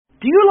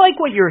Do you like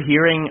what you're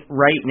hearing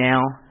right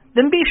now?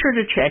 Then be sure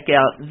to check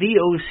out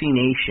VOC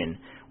Nation.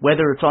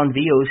 Whether it's on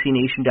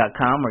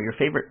VOCNation.com or your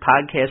favorite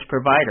podcast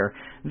provider,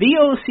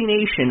 VOC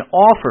Nation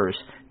offers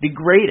the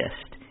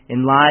greatest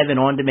in live and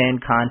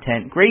on-demand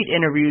content, great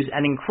interviews,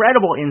 and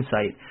incredible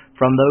insight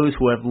from those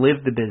who have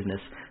lived the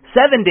business.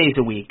 7 days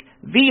a week,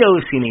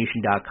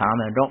 VOCNation.com,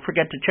 and don't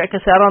forget to check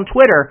us out on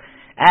Twitter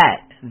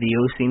at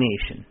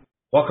VOCNation.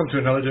 Welcome to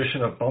another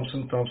edition of Bumps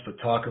and Thumps, the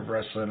talk of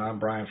wrestling. I'm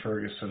Brian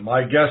Ferguson.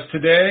 My guest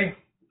today,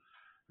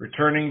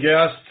 returning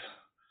guest,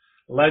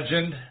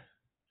 legend,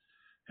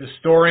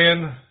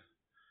 historian,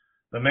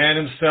 the man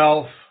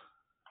himself,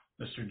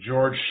 Mr.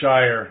 George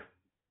Schire.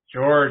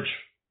 George,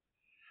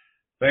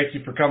 thank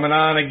you for coming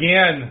on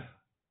again.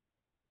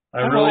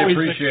 I really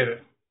appreciate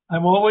it.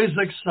 I'm always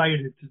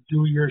excited to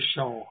do your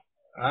show.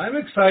 I'm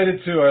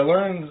excited too. I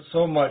learned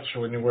so much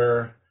when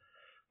we're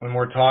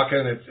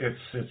talking.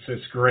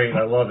 It's great.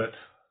 I love it.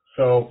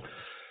 So,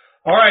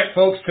 all right,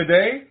 folks.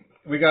 Today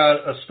we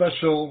got a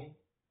special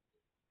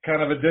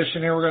kind of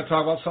edition here. We're going to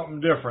talk about something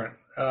different.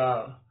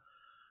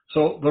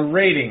 So the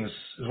ratings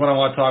is what I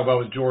want to talk about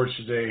with George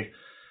today.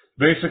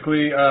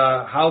 Basically,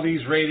 how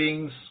these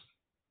ratings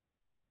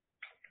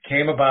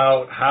came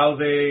about, how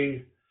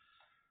they're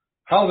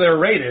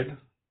rated,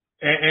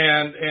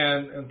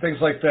 and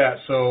things like that.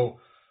 So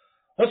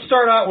let's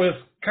start out with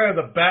kind of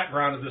the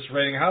background of this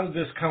rating. How did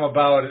this come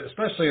about,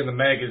 especially in the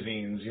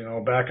magazines,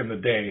 back in the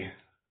day?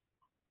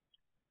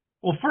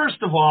 Well,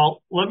 first of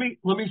all, let me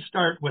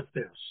start with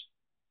this.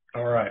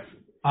 All right.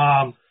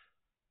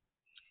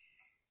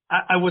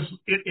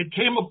 It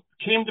came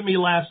to me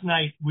last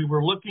night. We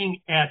were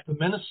looking at the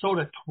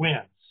Minnesota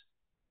Twins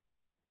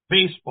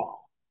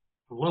baseball.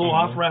 A little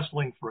off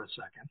wrestling for a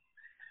second,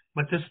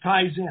 but this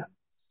ties in.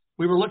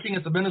 We were looking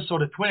at the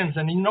Minnesota Twins,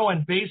 and in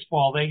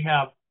baseball they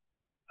have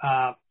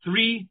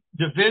 3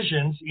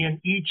 divisions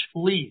in each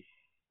league.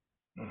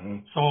 Mm-hmm.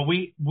 So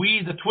we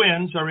the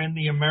Twins are in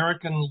the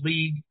American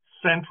League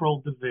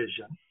Central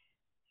Division.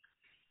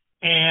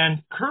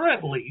 And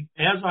currently,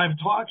 as I'm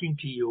talking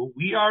to you,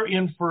 we are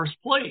in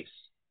first place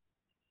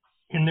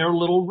in their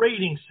little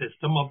rating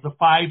system of the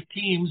 5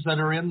 teams that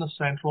are in the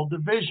Central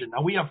Division.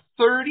 Now, we have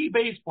 30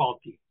 baseball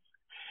teams,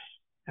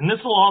 and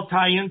this will all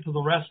tie into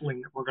the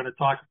wrestling that we're going to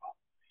talk about.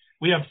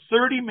 We have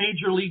 30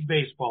 Major League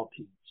Baseball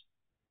teams,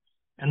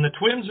 and the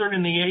Twins are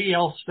in the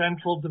AL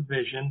Central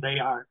Division. They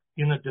are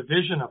in a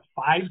division of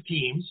 5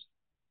 teams,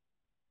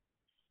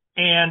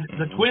 and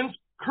the Twins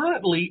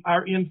currently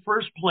are in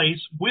first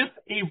place with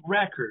a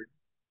record,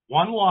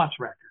 1-loss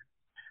record,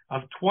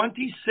 of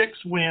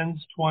 26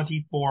 wins,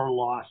 24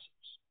 losses.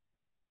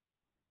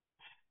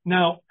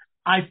 Now,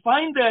 I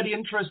find that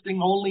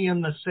interesting only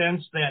in the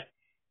sense that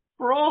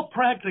for all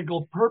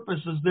practical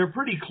purposes, they're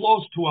pretty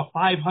close to a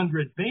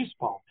 500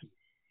 baseball team.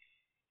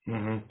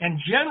 Mm-hmm. And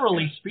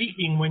generally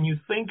speaking, when you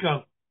think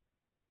of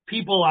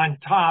people on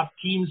top,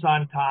 teams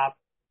on top,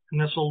 and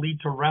this will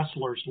lead to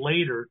wrestlers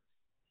later,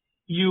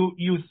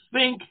 you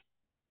think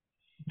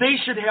they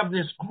should have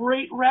this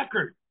great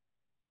record.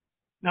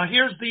 Now,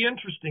 here's the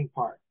interesting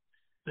part.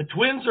 The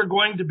Twins are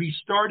going to be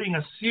starting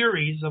a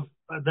series of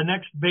the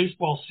next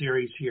baseball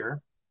series here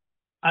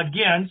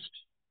against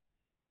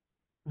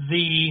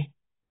the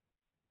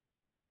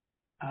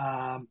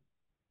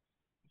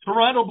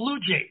Toronto Blue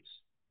Jays,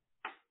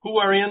 who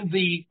are in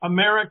the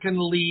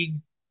American League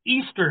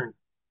Eastern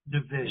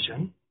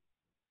Division.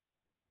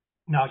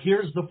 Now,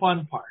 here's the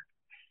fun part.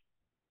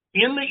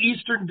 In the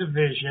Eastern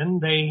Division,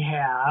 they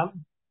have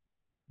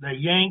the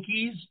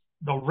Yankees,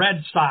 the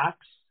Red Sox,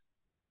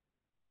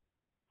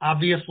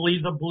 obviously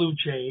the Blue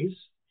Jays.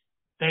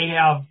 They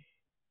have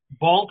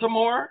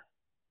Baltimore,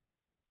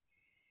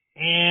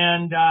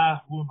 and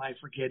who am I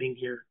forgetting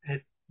here?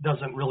 It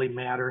doesn't really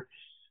matter.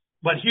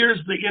 But here's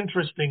the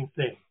interesting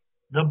thing.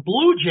 The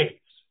Blue Jays,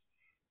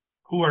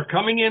 who are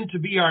coming in to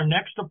be our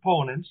next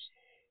opponents,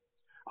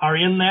 are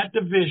in that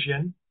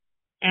division,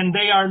 and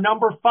they are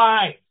number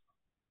 5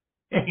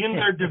 in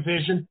their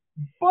division,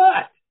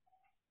 but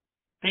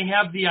they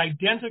have the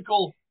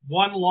identical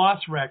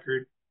 1-loss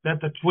record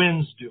that the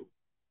Twins do,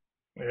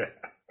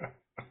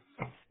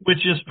 which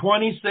is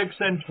 26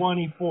 and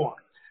 24.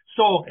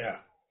 So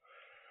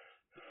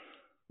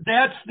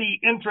that's the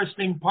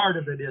interesting part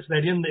of it, is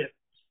that in the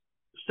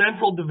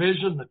Central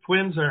Division, the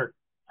Twins are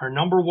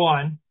number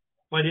 1,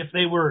 but if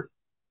they were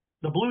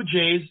the Blue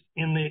Jays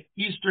in the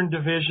Eastern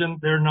Division,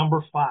 they're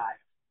number 5.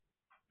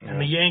 Yeah.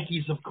 And the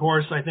Yankees, of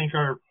course, I think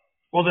are,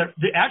 well,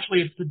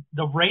 actually it's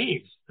the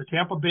Rays, the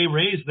Tampa Bay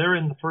Rays. They're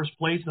in the first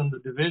place in the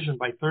division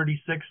by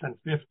 36 and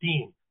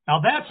 15.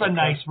 Now that's a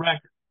nice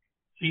record.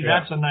 See,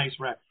 that's a nice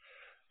record.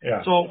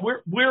 Yeah. So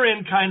we're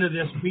in kind of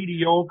this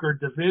mediocre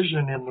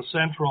division in the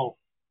Central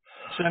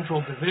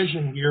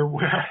Division here,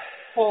 where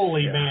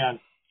holy man,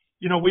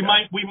 we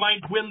might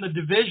win the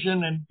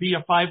division and be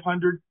a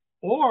 500,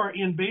 or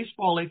in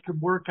baseball it could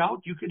work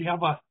out. You could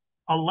have a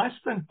less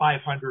than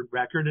 500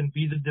 record and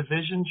be the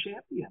division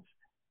champions.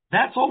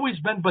 That's always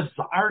been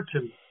bizarre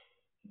to me.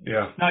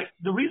 Yeah. Now,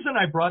 the reason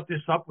I brought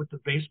this up with the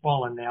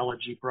baseball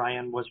analogy,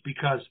 Brian, was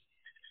because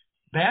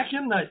back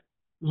in the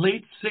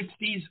late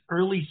 60s,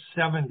 early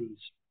 70s.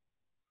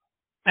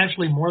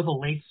 Actually, more the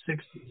late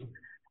 60s.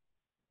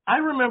 I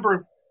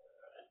remember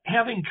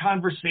having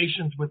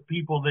conversations with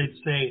people. They'd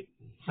say,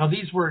 now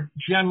these were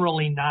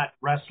generally not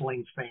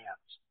wrestling fans,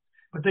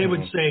 but they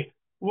would say,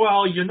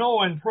 well,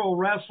 in pro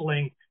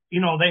wrestling,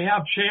 they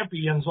have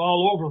champions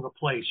all over the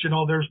place.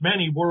 There's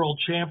many world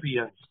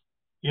champions,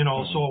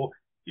 so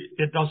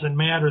it doesn't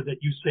matter that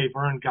you say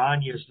Vern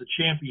Gagne is the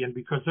champion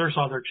because there's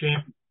other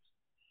champions.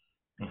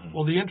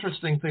 Well, the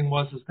interesting thing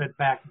was that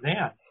back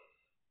then,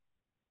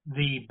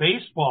 the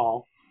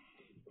baseball,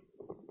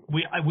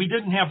 we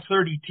didn't have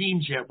 30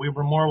 teams yet. We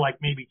were more like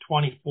maybe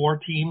 24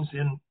 teams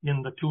in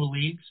the two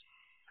leagues.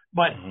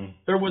 But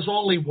there was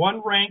only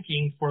one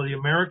ranking for the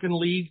American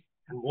League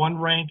and one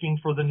ranking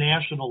for the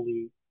National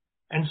League.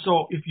 And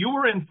so if you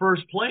were in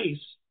first place,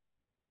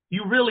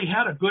 you really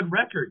had a good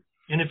record.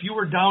 And if you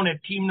were down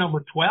at team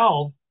number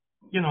 12,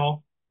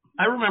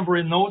 I remember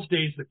in those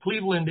days, the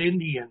Cleveland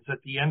Indians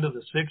at the end of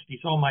the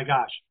 60s, oh my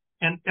gosh.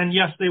 And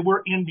yes, they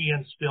were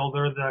Indians still.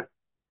 They're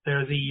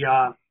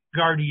the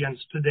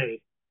Guardians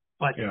today.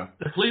 But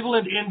the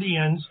Cleveland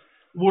Indians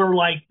were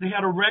they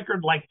had a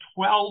record like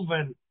 12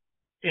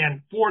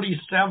 and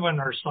 47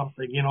 or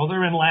something.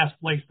 They're in last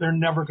place. They're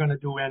never going to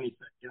do anything,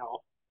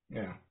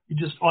 Yeah.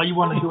 All you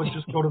want to do is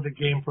just go to the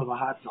game for the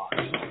hot dogs.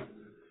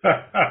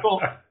 So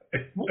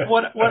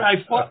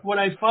what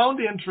I found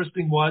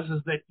interesting was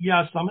that,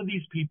 some of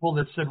these people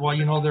that said, well,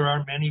 there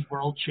are many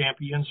world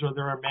champions or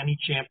there are many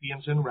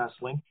champions in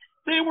wrestling,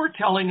 they were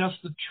telling us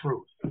the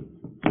truth.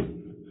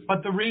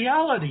 But the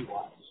reality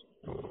was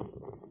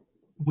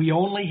we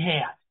only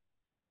had,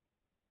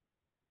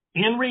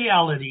 in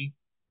reality,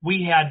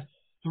 we had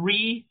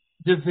 3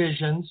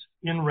 divisions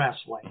in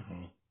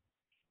wrestling,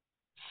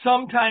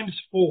 sometimes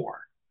 4.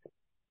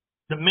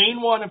 The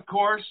main one, of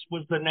course,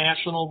 was the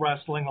National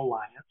Wrestling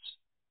Alliance,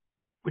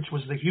 which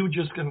was the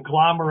hugest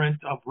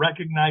conglomerate of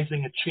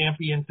recognizing a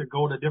champion to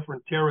go to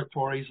different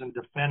territories and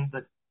defend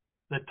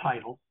the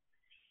title.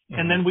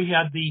 And then we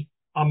had the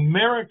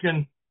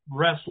American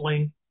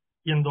Wrestling,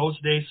 in those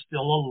days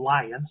still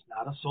Alliance,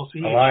 not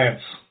Association.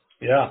 Alliance,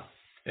 yeah.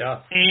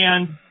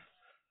 And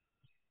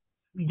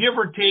give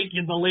or take,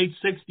 in the late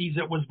 60s,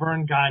 it was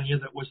Vern Gagne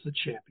that was the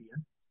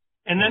champion.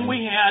 And then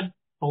we had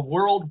the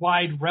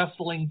Worldwide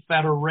Wrestling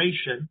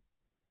Federation,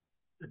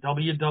 the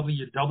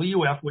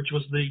WWF, which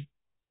was the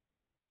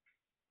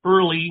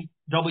early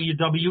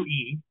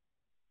WWE,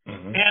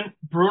 and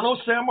Bruno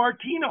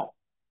Sammartino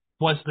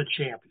was the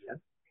champion.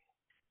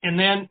 And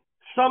then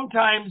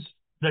sometimes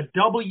the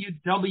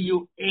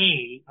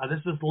WWA,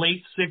 this is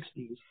late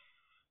 60s,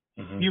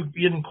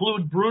 you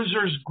include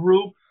Bruiser's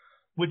Group,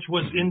 which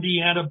was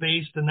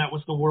Indiana-based, and that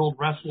was the World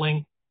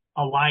Wrestling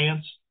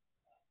Alliance.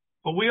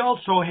 But we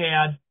also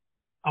had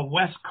a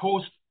West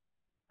Coast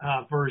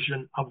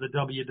version of the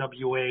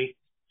WWA.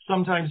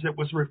 Sometimes it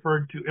was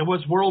referred to, it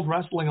was World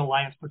Wrestling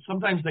Alliance, but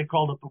sometimes they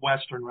called it the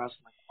Western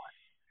Wrestling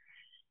Alliance.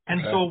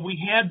 And so we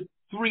had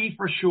 3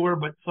 for sure,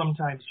 but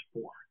sometimes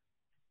 4.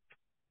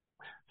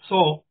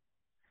 So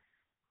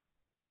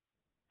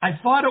I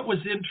thought it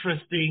was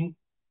interesting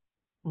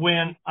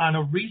when on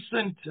a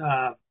recent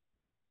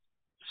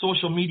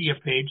social media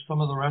page,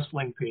 some of the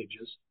wrestling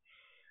pages,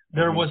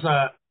 there was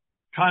a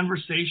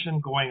conversation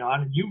going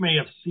on, and you may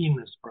have seen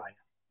this, Brian.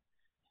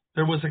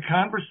 There was a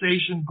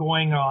conversation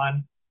going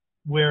on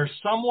where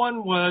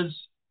someone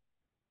was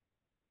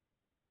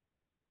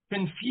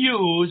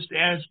confused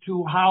as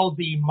to how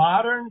the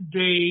modern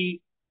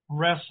day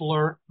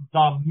wrestler,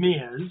 The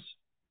Miz,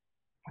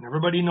 and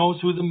everybody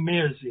knows who The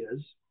Miz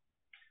is,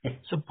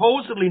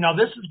 supposedly, now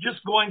this is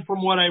just going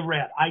from what I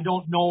read. I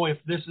don't know if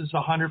this is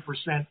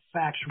 100%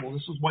 factual.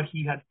 This is what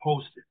he had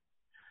posted.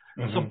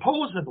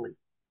 Supposedly,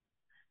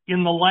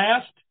 in the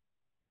last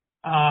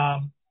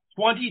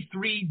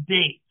 23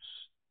 dates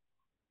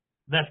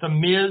that The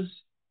Miz,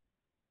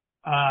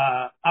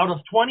 out of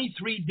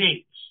 23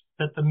 dates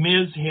that The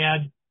Miz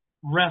had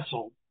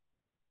wrestled,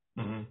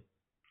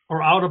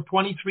 or out of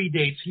 23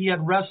 dates, he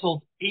had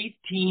wrestled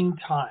 18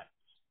 times,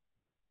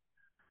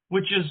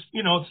 which is,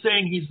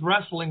 saying he's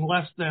wrestling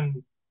less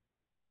than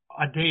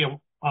a day,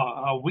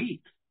 a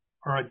week,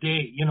 or a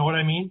day. You know what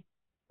I mean?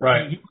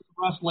 Right. He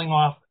was wrestling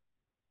often.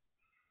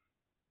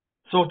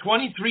 So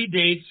 23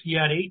 dates, he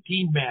had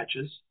 18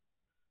 matches,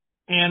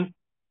 and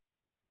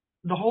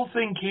the whole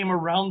thing came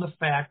around the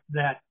fact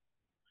that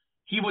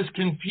he was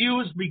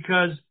confused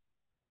because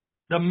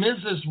The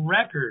Miz's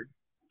record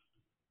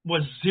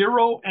was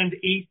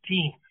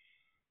 0-18.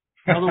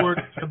 In other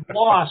words, he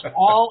lost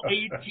all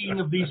 18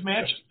 of these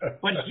matches.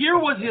 But here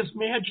was his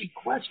magic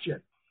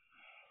question.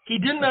 He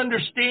didn't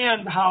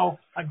understand how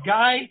a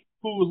guy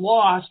who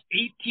lost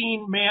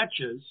 18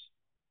 matches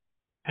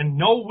and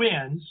no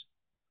wins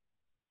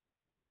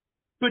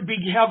could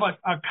have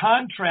a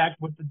contract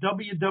with the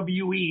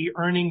WWE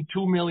earning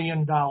 $2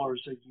 million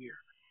a year.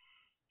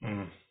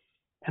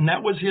 And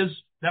that was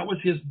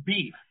his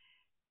beef.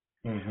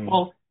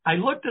 Well, I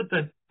looked at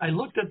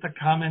the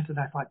comment and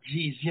I thought,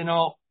 geez,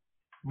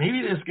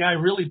 maybe this guy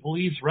really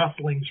believes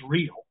wrestling's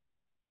real.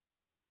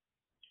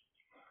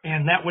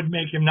 and that would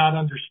make him not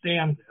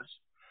understand this.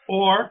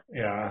 Or,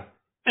 Yeah.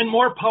 and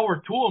more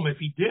power to him if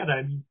he did.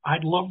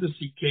 I'd love to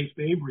see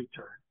Kayfabe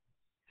return.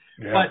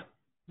 Yeah. But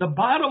the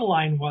bottom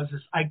line was,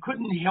 is I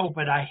couldn't help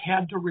it. I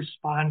had to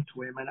respond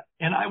to him,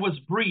 and I was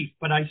brief,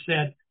 but I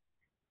said,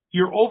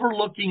 you're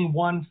overlooking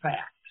one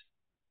fact.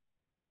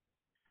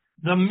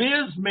 The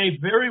Miz may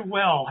very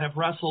well have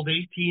wrestled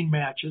 18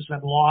 matches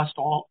and lost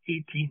all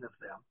 18 of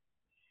them.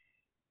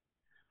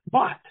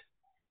 But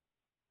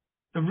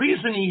the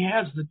reason he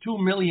has the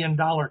 $2 million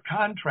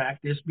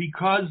contract is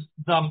because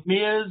the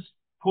Miz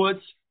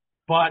puts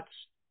butts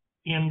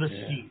in the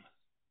seat.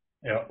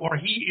 Yep. Or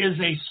he is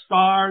a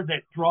star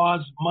that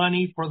draws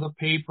money for the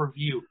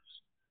pay-per-views.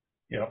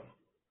 Yep.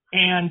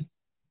 And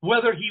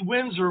whether he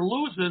wins or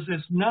loses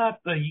is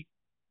not the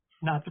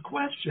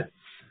question.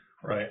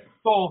 Right.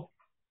 So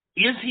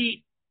is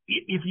he,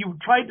 if you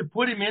tried to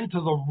put him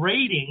into the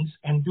ratings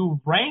and do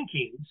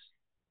rankings,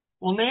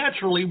 well,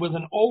 naturally with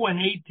an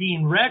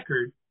 0-18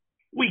 record,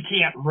 we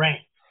can't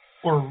rank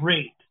or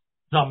rate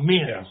the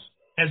Miz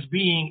as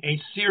being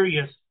a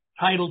serious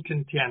title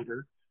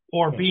contender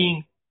or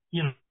being,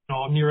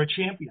 near a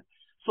champion.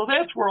 So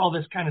that's where all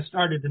this kind of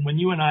started. And when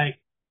you and I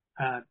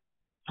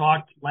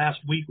talked last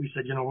week, we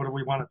said, what do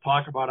we want to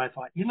talk about? I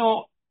thought,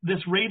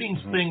 this ratings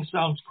thing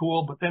sounds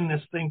cool, but then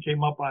this thing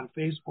came up on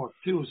Facebook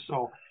too,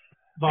 so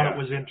thought it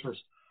was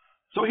interesting.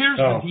 So here's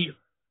the deal.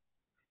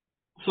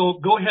 So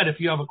go ahead if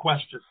you have a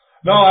question.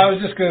 No, I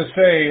was just going to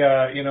say,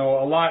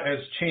 a lot has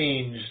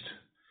changed,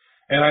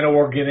 and I know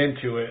we'll get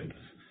into it.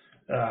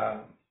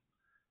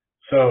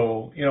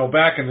 So,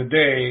 back in the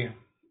day,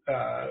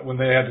 when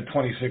they had the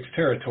 26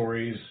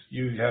 territories,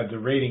 you had the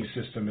rating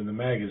system in the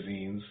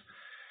magazines.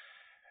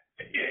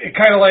 It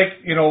kind of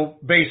like,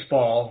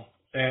 baseball,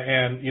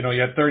 and you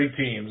had 30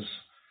 teams.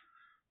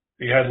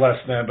 You had less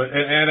than, but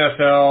in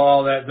NFL,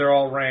 all that, they're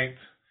all ranked.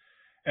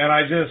 And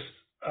I just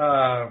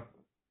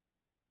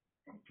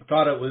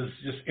thought it was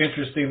just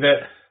interesting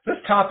that this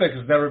topic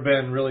has never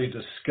been really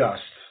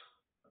discussed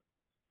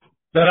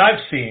that I've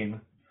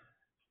seen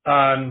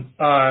on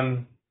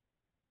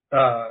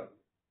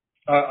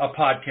a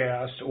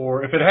podcast,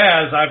 or if it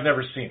has, I've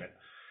never seen it.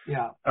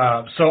 Yeah.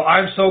 So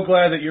I'm so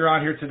glad that you're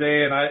on here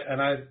today,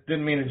 and I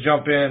didn't mean to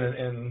jump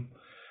in,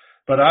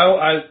 but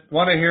I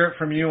want to hear it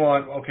from you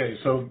on. Okay,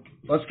 so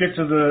let's get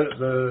to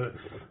the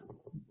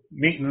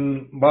meat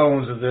and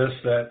bones of this.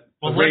 The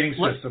rating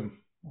system.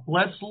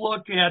 Let's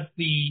look at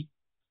the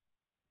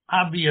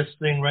obvious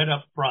thing right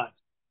up front.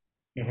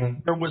 Mm-hmm.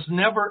 There was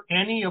never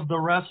any of the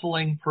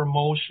wrestling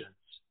promotions,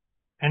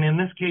 and in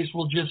this case,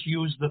 we'll just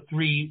use the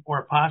 3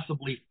 or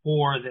possibly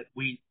 4 that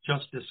we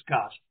just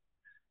discussed.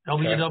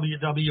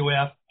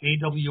 WWF,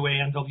 AWA,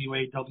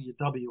 NWA,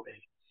 WWA.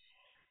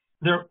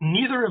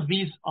 Neither of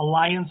these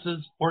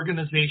alliances,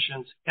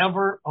 organizations,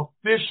 ever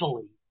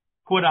officially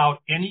put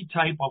out any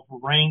type of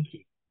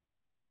ranking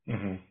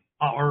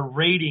or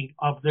rating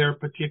of their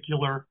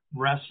particular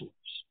wrestlers.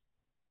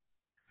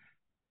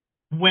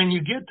 When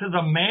you get to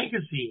the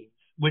magazines,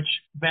 which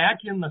back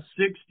in the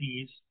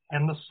 60s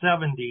and the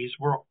 70s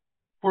were,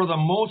 for the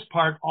most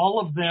part, all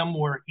of them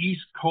were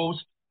East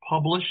Coast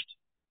published,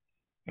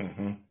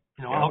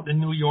 out in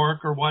New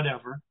York or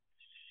whatever.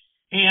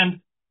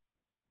 And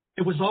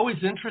it was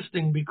always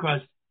interesting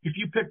because if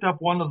you picked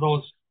up one of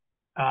those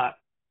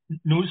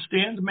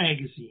newsstand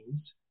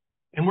magazines,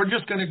 and we're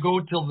just going to go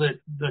till the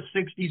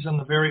 60s and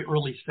the very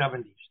early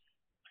 70s,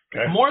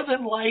 more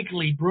than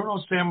likely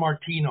Bruno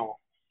Sammartino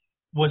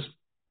was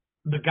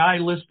the guy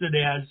listed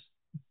as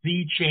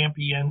the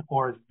champion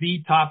or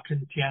the top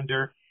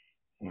contender.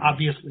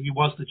 Obviously, he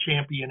was the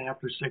champion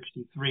after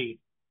 63.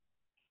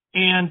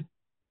 And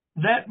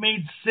that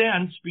made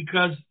sense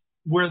because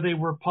where they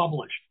were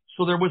published.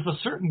 So there was a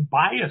certain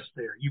bias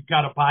there. You've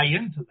got to buy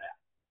into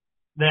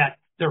that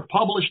they're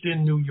published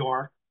in New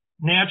York.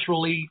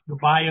 Naturally, the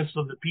bias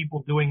of the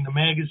people doing the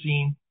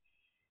magazine.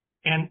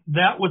 And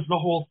that was the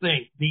whole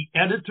thing. The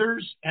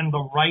editors and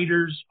the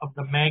writers of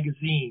the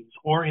magazines,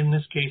 or in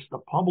this case, the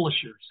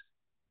publishers,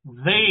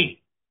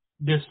 they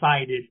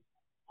decided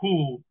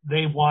who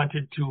they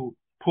wanted to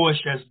push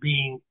as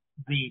being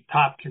the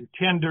top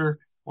contender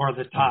or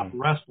the top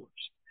wrestlers.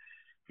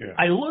 Yeah.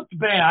 I looked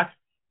back.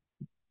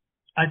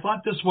 I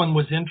thought this one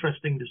was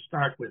interesting to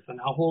start with,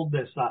 and I'll hold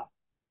this up.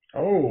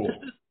 Oh.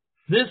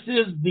 This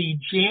is the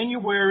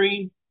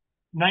January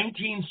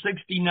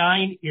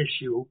 1969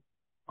 issue,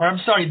 or I'm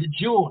sorry, the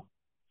June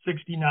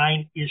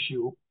 69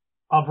 issue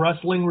of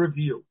Wrestling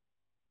Review.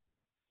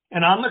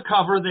 And on the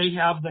cover, they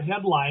have the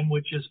headline,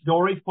 which is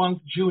Dory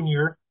Funk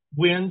Jr.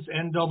 wins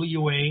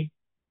NWA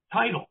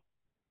title.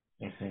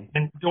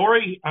 And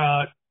Dory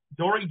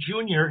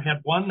Jr.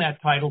 had won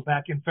that title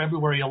back in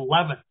February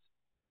 11th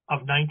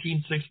of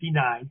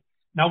 1969.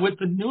 Now, with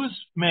the news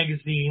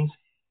magazines,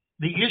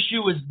 the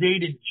issue is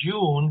dated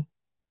June.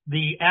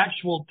 The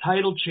actual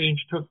title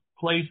change took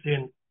place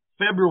in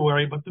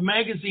February, but the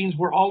magazines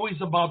were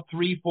always about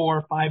 3,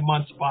 4, 5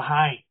 months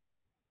behind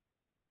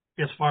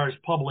as far as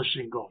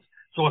publishing goes.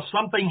 So if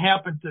something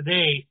happened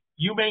today,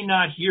 you may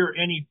not hear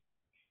any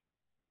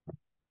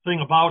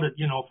thing about it,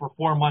 for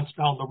 4 months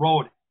down the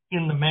road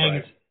in the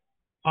magazine.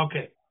 Right.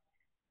 Okay.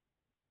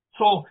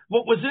 So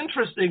what was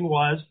interesting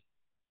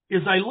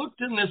is I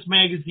looked in this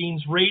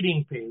magazine's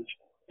rating page,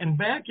 and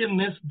back in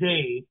this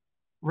day,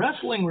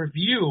 Wrestling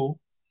Review,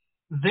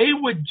 they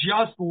would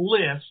just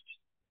list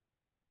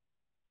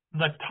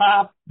the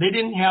top. They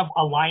didn't have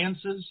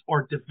alliances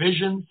or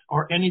divisions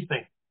or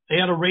anything. They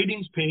had a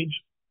ratings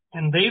page,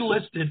 and they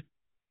listed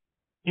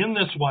in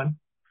this one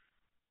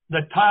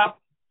the top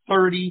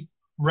 30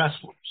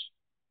 wrestlers.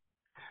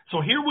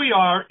 So here we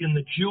are in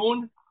the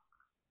June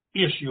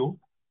issue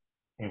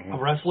of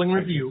Wrestling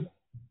Review,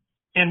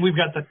 and we've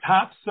got the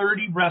top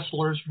 30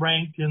 wrestlers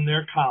ranked in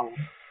their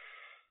column.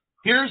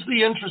 Here's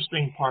the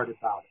interesting part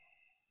about it.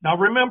 Now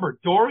remember,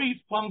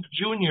 Dory Funk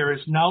Jr.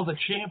 is now the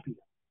champion.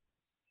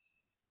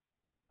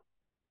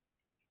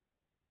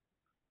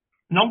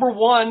 Number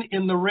one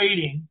in the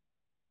rating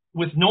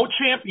with no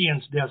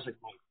champions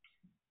designated,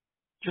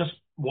 just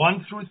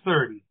 1 through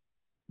 30.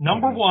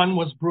 Number one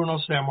was Bruno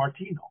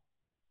Sammartino.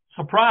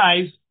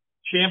 Surprise,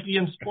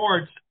 Champion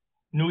Sports,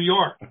 New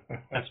York.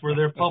 That's where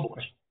they're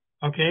published.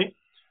 Okay.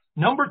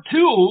 Number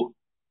 2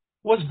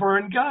 was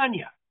Vern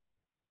Gagne.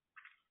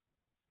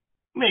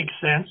 Makes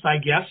sense, I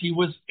guess. He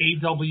was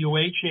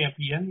AWA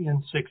champion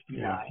in 69.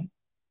 Yeah.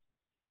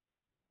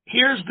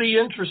 Here's the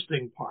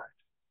interesting part.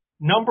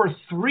 Number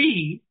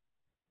 3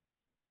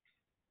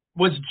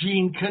 was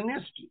Gene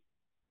Kiniski.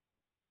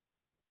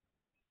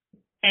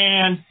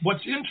 And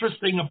what's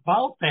interesting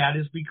about that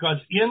is because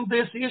in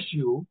this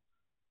issue,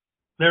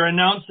 they're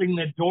announcing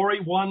that Dory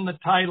won the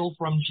title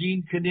from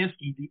Gene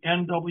Kiniski, the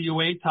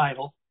NWA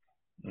title.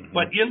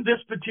 But in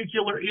this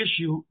particular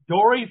issue,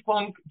 Dory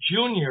Funk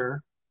Jr.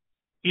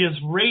 is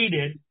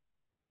rated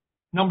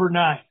number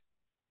 9.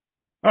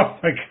 Oh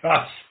my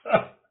gosh.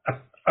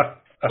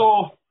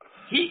 So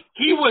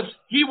he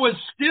was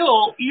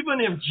still, even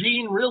if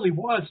Gene really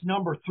was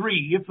number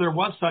 3, if there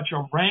was such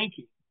a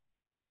ranking,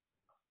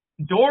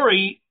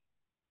 Dory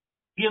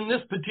in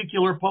this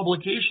particular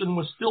publication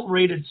was still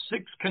rated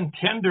 6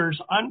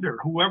 contenders under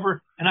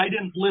whoever, and I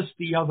didn't list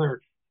the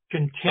other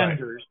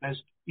contenders as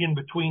in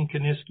between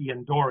Kiniski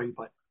and Dory,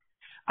 but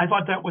I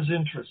thought that was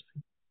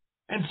interesting.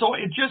 And so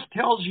it just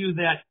tells you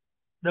that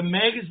the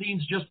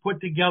magazines just put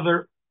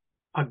together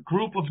a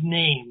group of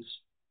names.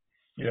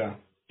 Yeah.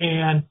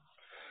 And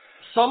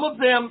some of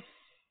them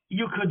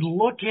you could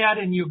look at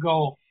and you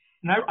go,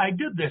 and I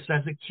did this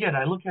as a kid.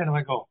 I look at him,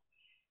 I go,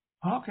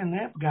 how can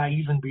that guy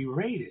even be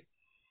rated?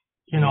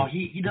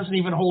 He doesn't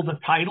even hold a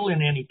title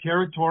in any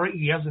territory.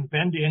 He hasn't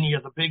been to any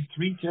of the big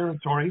 3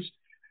 territories.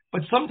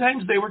 But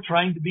sometimes they were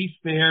trying to be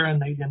fair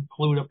and they'd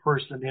include a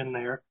person in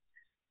there.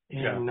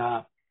 And,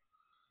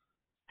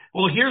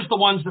 well, here's the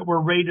ones that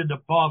were rated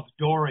above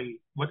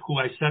Dory, who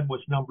I said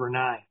was number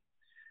 9.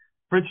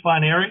 Fritz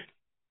von Erich,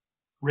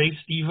 Ray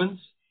Stevens,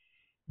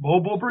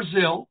 Bobo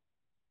Brazil,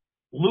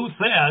 Lou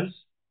Thez,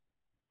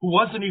 who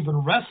wasn't even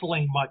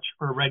wrestling much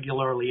or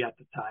regularly at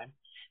the time,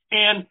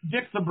 and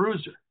Dick the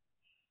Bruiser.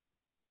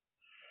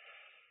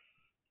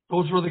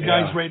 Those were the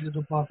guys rated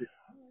above it.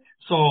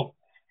 So,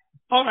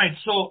 all right,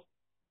 so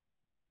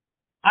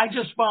I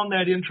just found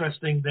that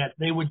interesting that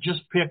they would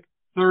just pick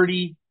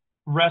 30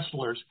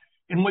 wrestlers.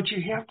 And what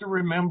you have to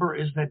remember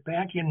is that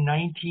back in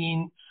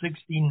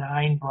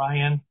 1969,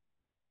 Brian,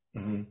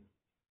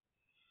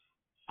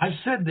 I've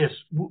said this,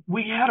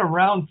 we had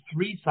around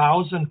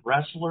 3,000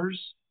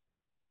 wrestlers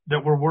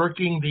that were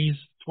working these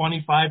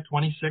 25,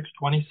 26,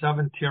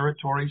 27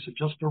 territories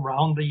just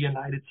around the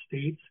United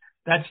States.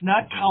 That's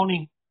not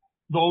counting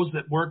those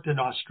that worked in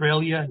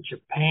Australia and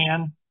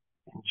Japan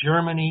and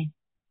Germany,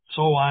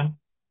 so on,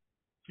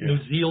 New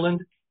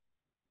Zealand.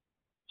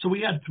 So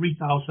we had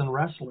 3,000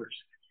 wrestlers.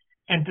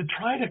 And to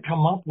try to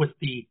come up with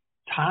the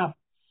top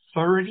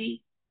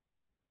 30,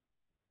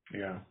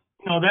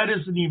 that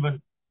isn't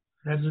even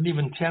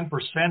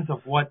 10%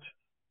 of what,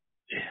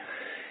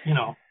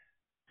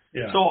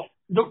 So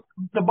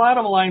the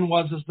bottom line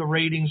was the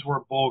ratings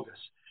were bogus.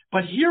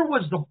 But here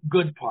was the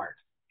good part,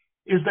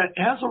 is that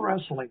as a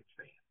wrestling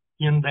fan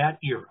in that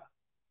era,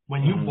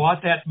 when you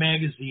bought that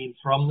magazine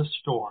from the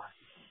store,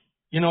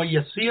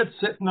 you see it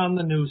sitting on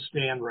the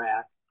newsstand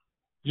rack,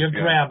 you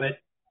grab it,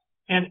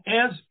 and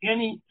as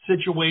any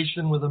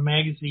situation with a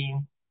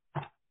magazine,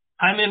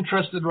 I'm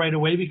interested right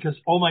away because,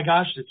 oh my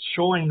gosh, it's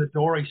showing the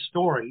Dory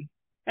story.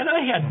 And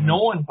I had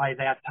known by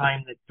that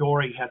time that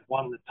Dory had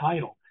won the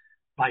title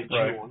by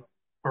June,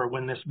 or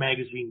when this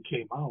magazine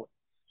came out.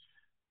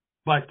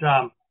 But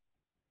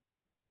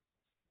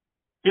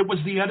it was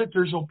the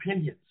editor's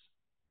opinions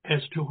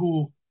as to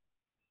who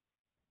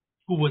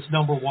was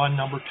number 1,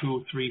 number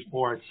 2, 3,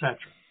 4, etc.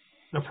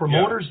 The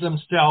promoters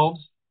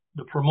themselves,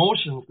 the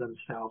promotions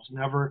themselves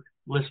never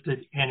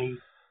listed any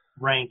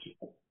ranking.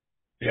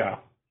 Yeah.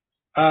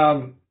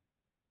 I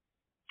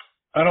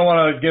don't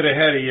want to get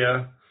ahead of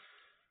you,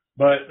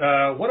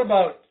 but what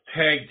about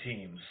tag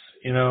teams?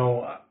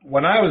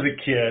 When I was a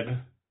kid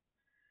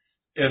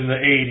in the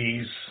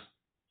 80s,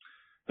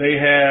 they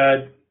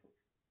had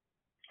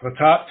the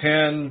top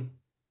 10,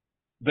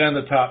 then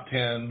the top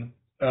 10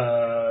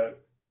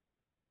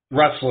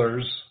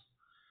 wrestlers,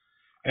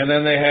 and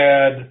then they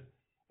had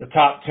the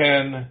top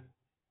 10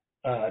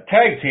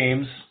 tag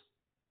teams,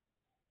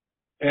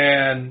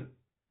 and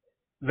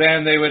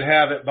then they would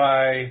have it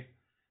by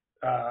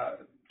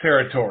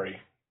territory,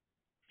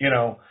 you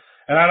know.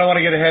 And I don't want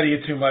to get ahead of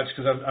you too much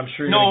because I'm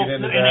sure you're going to get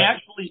into that. No, and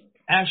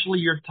actually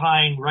you're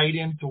tying right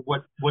into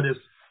what is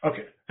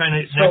okay. kind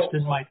of next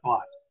in my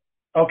thought.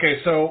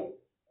 Okay, so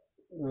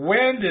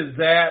when did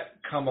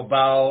that come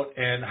about,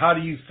 and how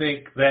do you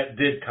think that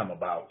did come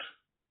about?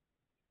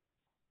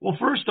 Well,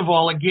 first of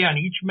all, again,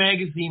 each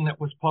magazine that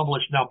was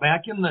published, now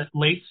back in the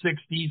late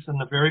 60s and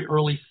the very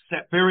early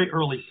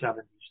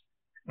 70s,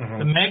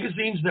 the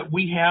magazines that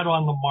we had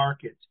on the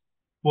market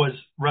was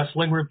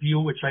Wrestling Review,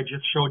 which I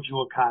just showed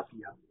you a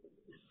copy of.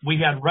 We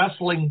had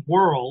Wrestling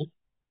World,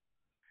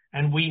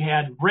 and we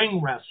had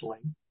Ring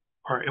Wrestling,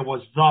 or it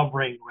was The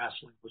Ring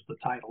Wrestling was the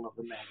title of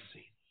the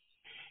magazine.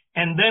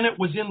 And then it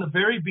was in the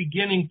very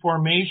beginning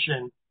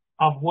formation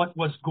of what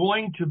was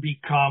going to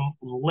become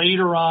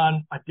later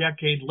on, a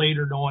decade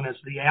later, known as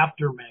the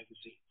After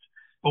magazines.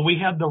 But we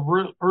had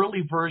the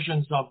early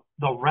versions of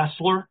the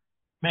Wrestler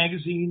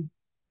magazine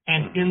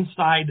and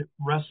Inside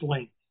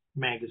Wrestling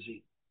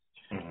magazine.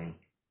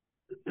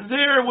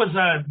 There was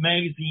a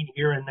magazine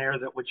here and there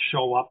that would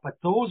show up, but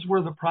those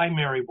were the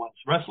primary ones.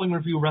 Wrestling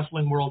Review,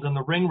 Wrestling World, and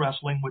the Ring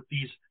Wrestling with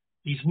these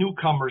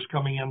newcomers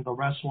coming in, the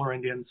Wrestler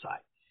and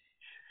Inside.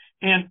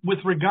 And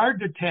with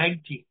regard to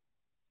tag team,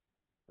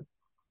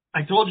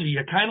 I told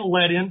you kind of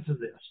led into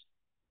this.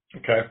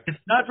 Okay. It's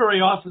not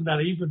very often that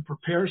I even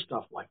prepare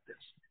stuff like this,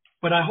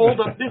 but I hold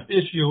up this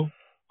issue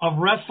of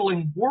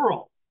Wrestling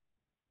World.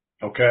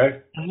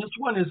 Okay. And this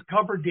one is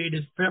cover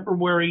dated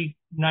February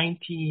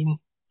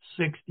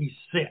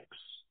 1966.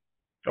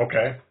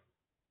 Okay.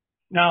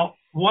 Now,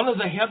 one of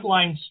the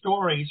headline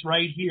stories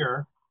right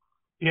here,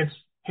 it's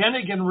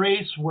Hennig and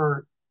Race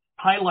were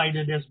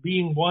highlighted as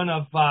being one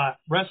of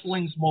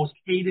wrestling's most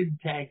hated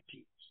tag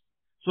teams.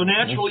 So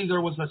naturally,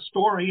 there was a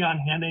story on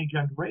Hennig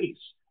and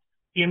Race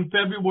in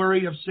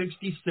February of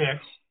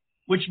 66,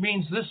 which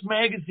means this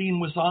magazine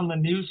was on the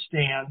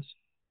newsstands.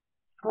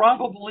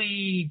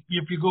 Probably,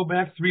 if you go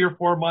back 3 or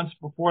 4 months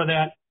before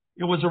that,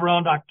 it was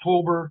around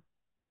October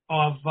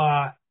of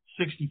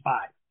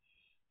 65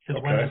 is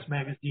when this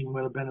magazine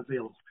would have been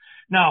available.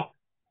 Now,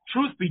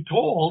 truth be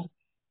told,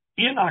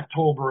 in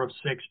October of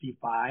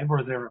 65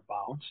 or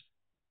thereabouts,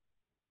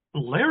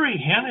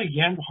 Larry Hennig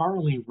and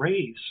Harley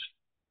Race,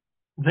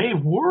 they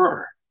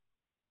were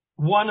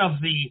one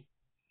of the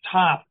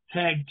top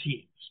tag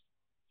teams.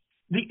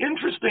 The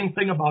interesting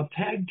thing about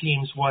tag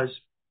teams was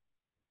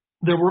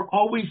there were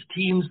always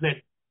teams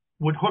that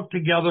would hook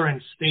together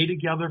and stay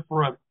together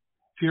for a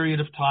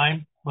period of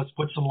time. Let's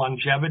put some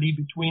longevity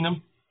between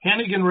them.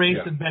 Hennig and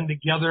Race had been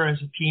together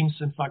as a team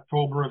since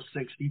October of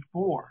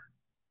 64.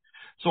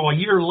 So a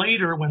year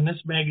later, when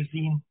this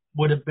magazine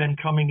would have been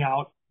coming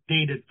out,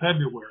 dated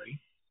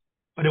February,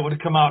 but it would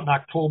have come out in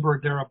October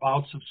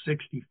thereabouts of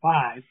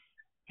 65,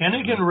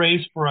 Hennig and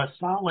Race for a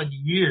solid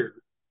year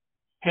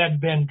had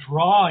been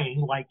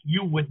drawing like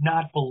you would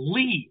not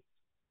believe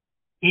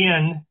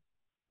in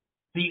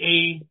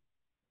the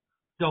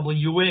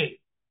AWA.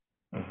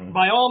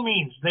 By all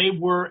means, they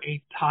were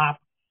a top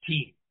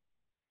team.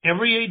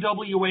 Every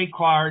AWA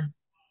card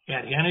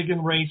had Hennig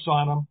and Race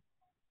on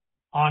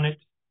it,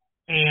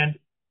 and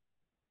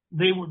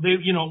they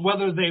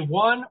whether they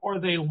won or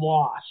they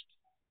lost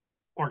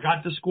or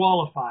got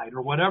disqualified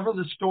or whatever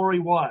the story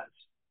was,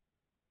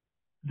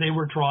 they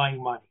were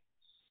drawing money.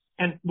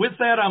 And with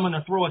that, I'm going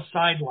to throw a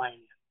sideline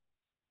in.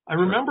 I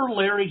remember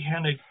Larry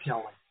Hennig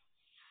telling,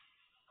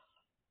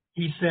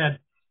 he said,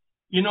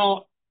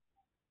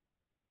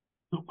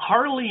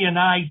 Harley and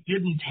I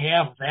didn't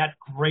have that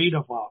great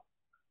of a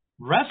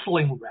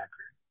wrestling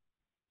record,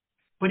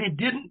 but it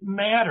didn't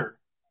matter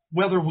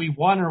whether we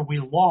won or we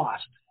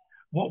lost.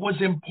 What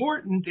was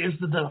important is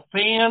that the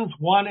fans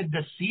wanted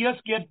to see us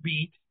get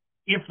beat.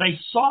 If they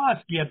saw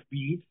us get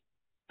beat,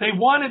 they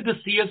wanted to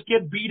see us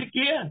get beat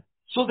again,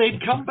 so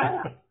they'd come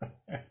back.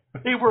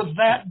 They were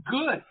that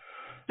good.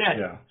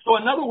 So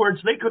in other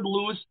words, they could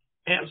lose,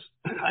 as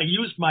I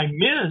used my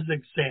Miz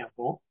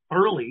example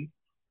early,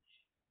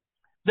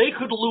 they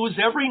could lose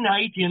every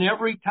night in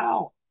every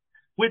town,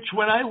 which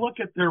when I look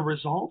at their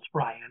results,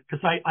 Brian,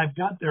 because I've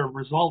got their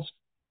results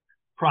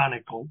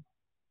chronicled,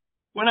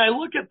 when I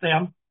look at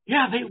them,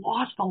 they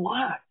lost a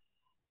lot.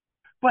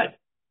 But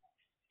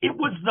it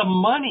was the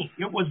money.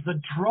 It was the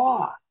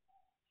draw.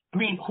 I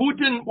mean, who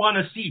didn't want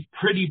to see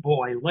Pretty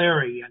Boy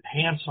Larry and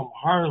Handsome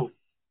Harley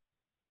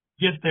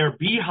get their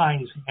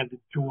behinds handed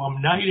to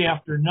them night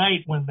after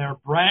night when they're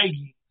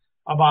bragging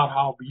about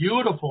how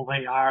beautiful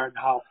they are and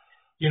how,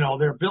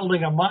 they're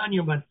building a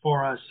monument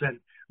for us, and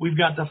we've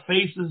got the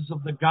faces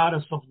of the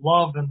goddess of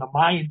love and the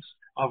minds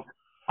of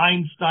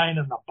Einstein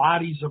and the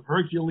bodies of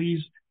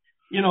Hercules.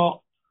 You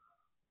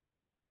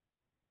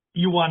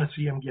want to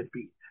see them get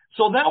beat.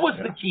 So that was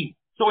the key.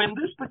 So in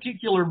this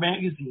particular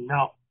magazine,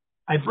 now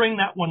I bring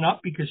that one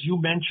up because you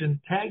mentioned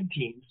tag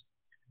teams.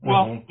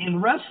 Well,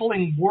 in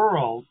Wrestling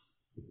World,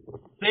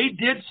 they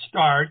did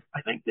start,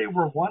 I think they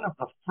were one of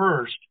the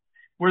first,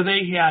 where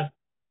they had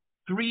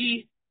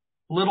 3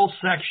 little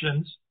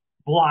sections,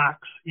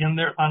 blocks in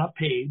there on a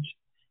page,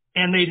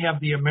 and they'd have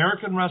the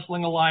American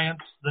Wrestling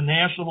Alliance, the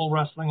National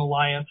Wrestling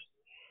Alliance,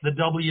 the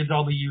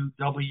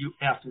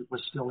WWF, it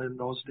was still in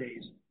those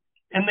days.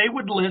 And they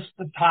would list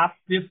the top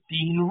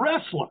 15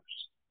 wrestlers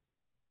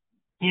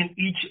in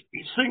each,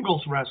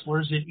 singles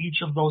wrestlers in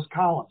each of those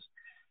columns.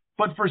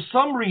 But for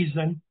some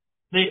reason,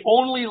 they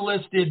only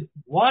listed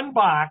one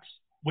box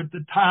with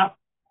the top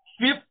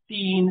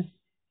 15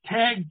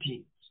 tag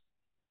teams.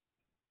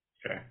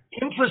 Okay.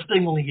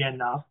 Interestingly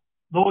enough,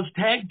 those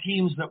tag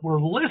teams that were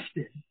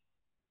listed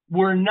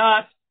were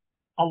not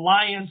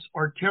alliance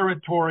or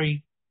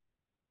territory.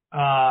 They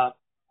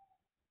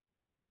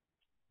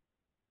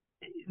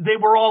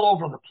were all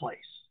over the place.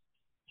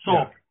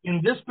 So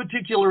in this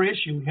particular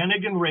issue,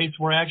 Hennig and Race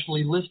were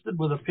actually listed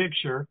with a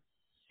picture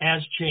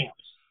as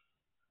champs.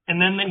 And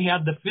then they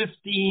had the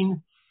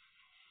 15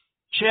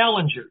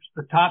 challengers,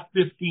 the top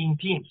 15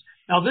 teams.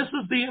 Now, this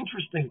is the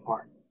interesting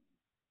part.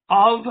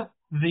 Of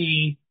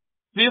the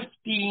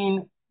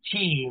 15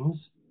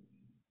 teams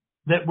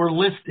that were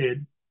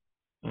listed,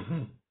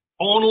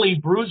 only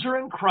Bruiser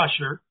and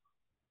Crusher,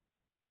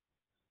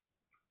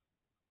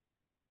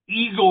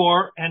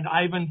 Igor and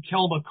Ivan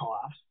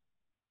Kelmakov,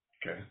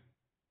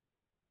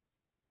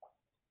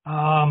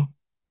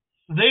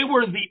 they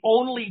were the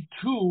only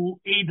 2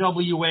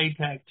 AWA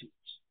tag teams,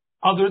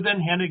 other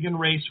than Hennig and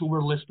Race, who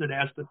were listed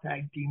as the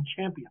tag team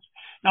champions.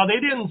 Now, they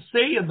didn't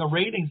say in the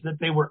ratings that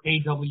they were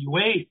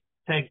AWA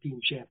tag team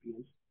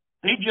champions.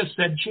 They just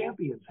said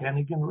champions,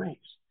 Hennig and Race.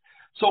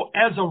 So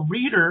as a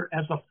reader,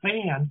 as a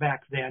fan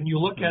back then, you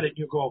look at it and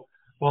you go,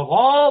 well, of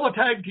all the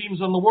tag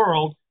teams in the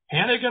world,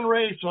 Hennig and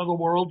Race are the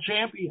world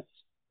champions.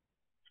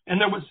 And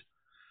there was,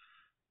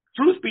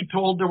 truth be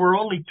told, there were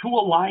only 2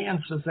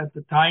 alliances at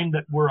the time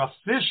that were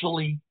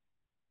officially,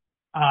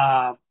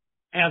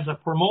 as a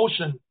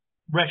promotion,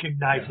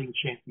 recognizing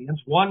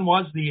champions. One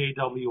was the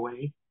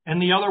AWA,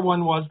 and the other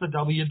one was the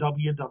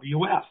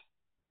WWF.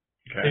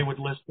 They would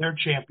list their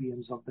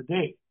champions of the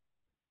day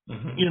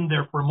in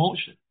their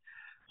promotion.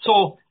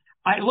 So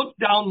I looked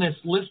down this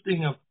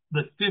listing of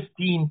the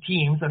 15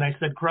 teams, and I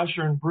said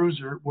Crusher and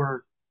Bruiser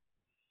were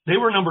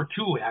number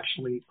 2,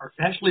 actually. Or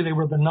actually, they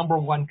were the number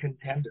 1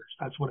 contenders.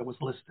 That's what it was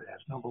listed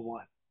as, number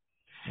 1.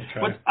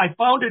 But I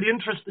found it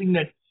interesting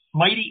that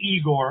Mighty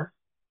Igor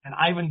and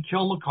Ivan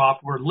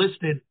Kilmakov were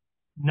listed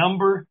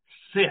number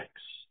 6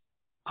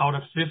 out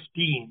of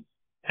 15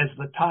 as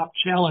the top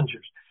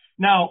challengers.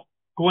 Now,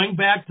 going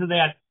back to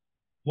that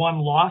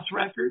 1-loss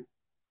record,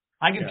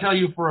 I can tell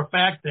you for a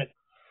fact that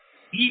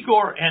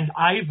Igor and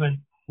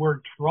Ivan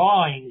were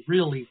drawing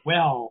really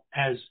well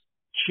as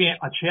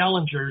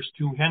challengers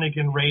to Hennig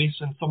and Race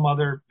and some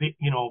other,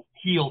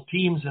 heel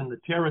teams in the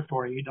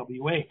territory,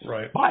 AWA.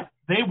 Right. But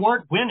they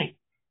weren't winning.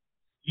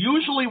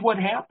 Usually what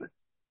happened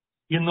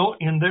in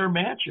their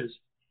matches,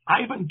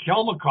 Ivan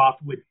Kelmakov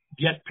would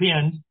get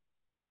pinned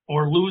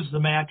or lose the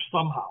match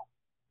somehow,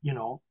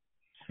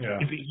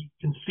 If he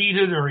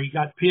conceded or he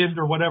got pinned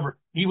or whatever,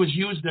 he was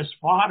used as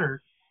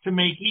fodder to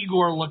make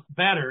Igor look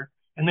better.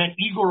 And then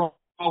Igor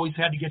always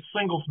had to get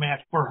singles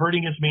match for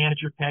hurting his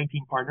manager, tag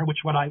team partner,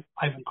 which what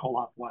Ivan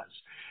Koloff was.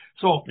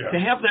 So to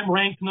have them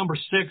ranked number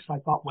 6, I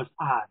thought was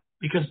odd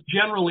because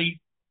generally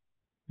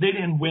they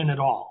didn't win at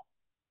all.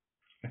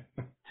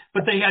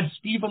 But they had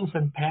Stevens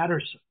and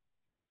Patterson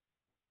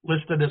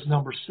listed as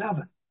number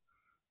 7.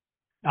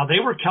 Now, they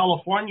were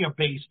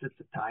California-based at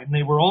the time.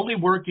 They were only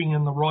working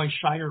in the Roy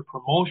Schire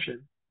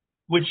promotion,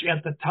 which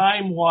at the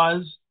time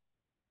was,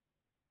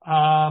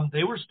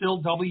 they were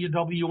still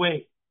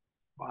WWA,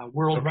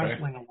 World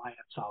Wrestling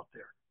Alliance out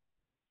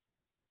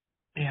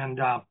there. And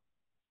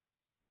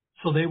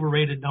so they were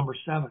rated number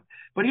 7.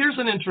 But here's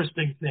an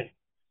interesting thing.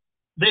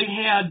 They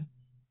had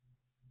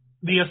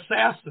the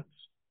Assassins,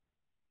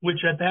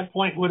 which at that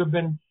point would have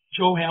been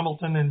Joe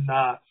Hamilton and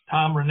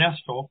Tom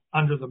Renesto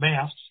under the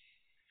masks.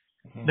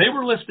 They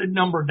were listed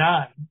number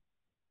 9,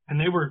 and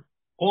they were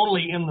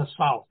only in the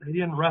South. They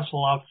didn't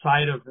wrestle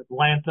outside of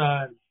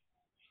Atlanta and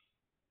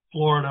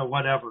Florida,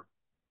 whatever.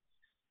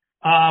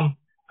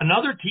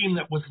 Another team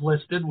that was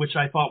listed, which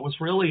I thought was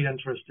really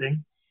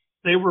interesting,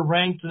 they were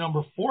ranked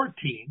number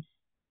 14,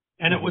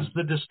 and it was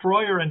the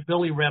Destroyer and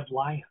Billy Red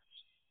Lions.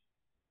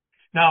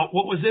 Now,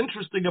 what was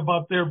interesting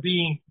about their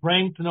being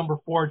ranked number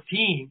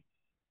 14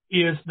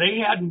 is they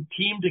hadn't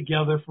teamed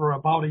together for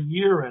about a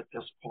year at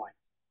this point.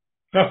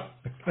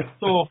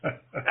 So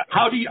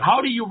how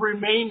do you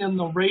remain in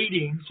the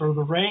ratings or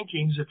the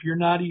rankings if you're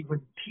not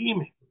even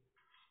teaming?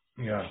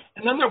 Yeah.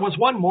 And then there was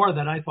one more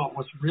that I thought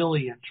was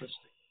really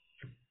interesting.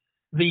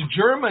 The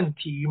German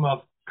team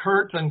of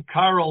Kurt and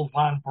Karl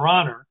von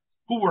Bronner,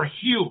 who were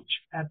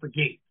huge at the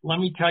gate. Let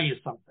me tell you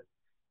something.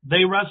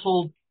 They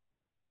wrestled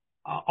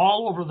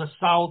all over the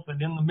South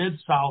and in the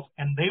Mid-South,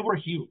 and they were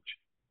huge.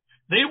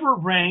 They were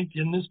ranked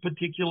in this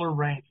particular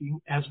ranking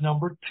as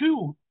number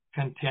 2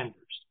 contenders.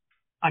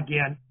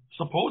 Again,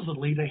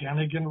 supposedly to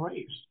Hennig and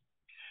Race.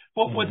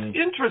 But what's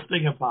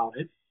interesting about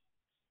it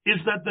is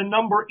that the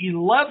number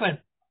 11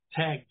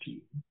 tag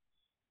team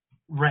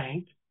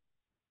ranked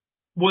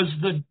was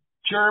the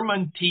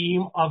German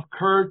team of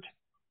Kurt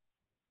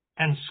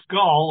and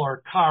Skull,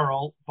 or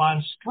Karl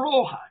von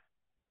Stroheim.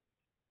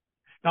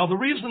 Now, the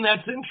reason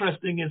that's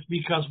interesting is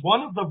because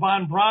one of the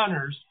von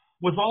Brauners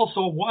was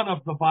also one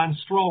of the von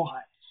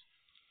Stroheims.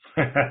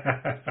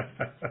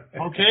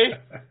 Okay?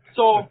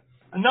 So,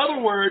 in other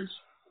words,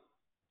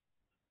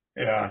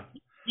 yeah,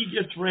 he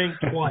gets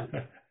ranked twice.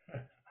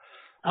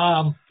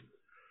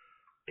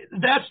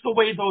 That's the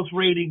way those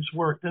ratings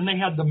worked. Then they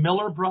had the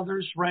Miller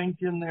brothers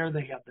ranked in there.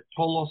 They had the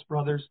Tolos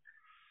brothers.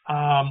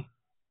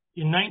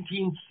 In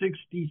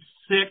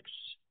 1966,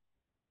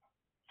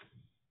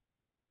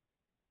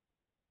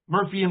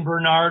 Murphy and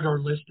Bernard are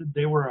listed.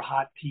 They were a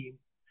hot team.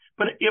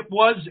 But it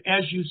was,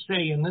 as you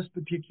say, in this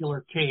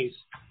particular case,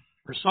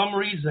 for some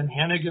reason,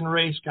 Hennig and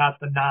Race got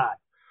the nod.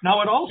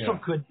 Now, it also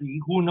could be,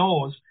 who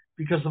knows,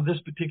 because of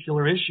this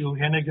particular issue,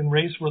 Hennig and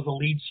Race were the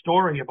lead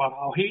story about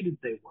how hated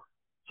they were.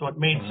 So it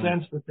made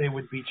sense that they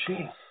would be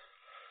champs.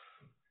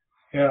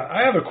 Yeah,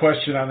 I have a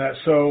question on that.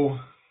 So,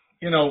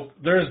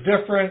 there's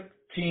different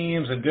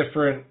teams and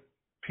different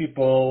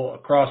people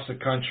across the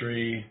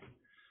country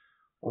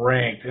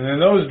ranked. And in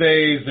those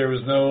days, there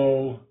was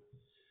no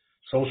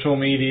social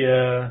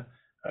media.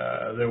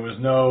 There was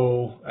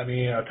no,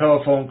 a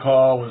telephone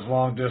call was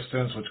long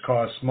distance, which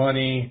costs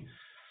money,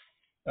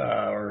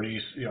 or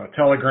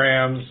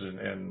telegrams.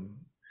 And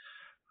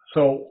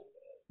so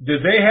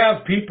did they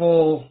have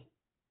people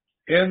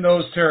in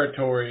those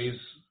territories,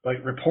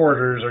 like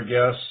reporters, I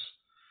guess,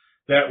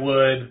 that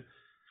would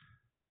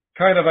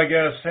kind of,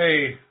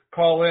 hey,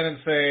 call in and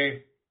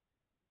say,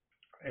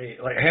 hey,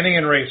 like Henning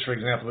and Race, for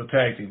example, the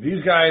tag team,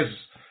 these guys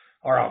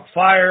are on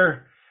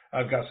fire.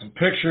 I've got some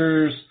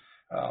pictures.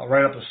 I'll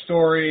write up a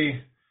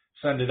story,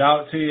 send it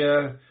out to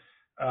you.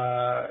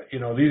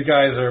 These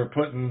guys are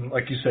putting,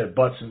 like you said,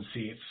 butts in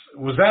seats.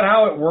 Was that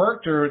how it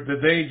worked, or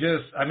did they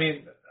just, I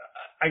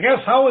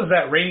guess, how was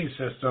that rating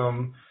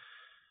system?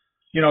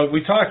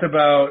 We talked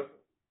about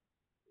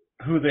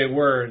who they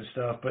were and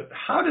stuff, but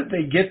how did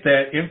they get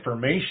that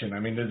information?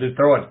 Did they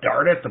throw a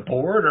dart at the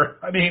board, or,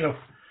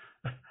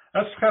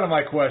 that's kind of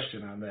my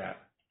question on that.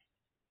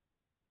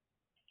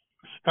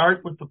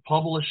 Start with the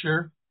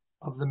publisher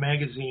of the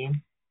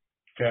magazine.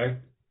 Okay.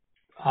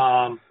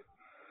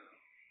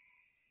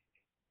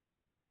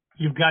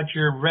 You've got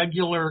your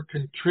regular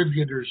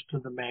contributors to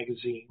the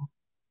magazine.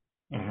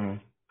 Mm-hmm.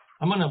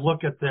 I'm going to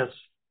look at this.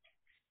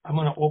 I'm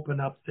going to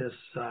open up this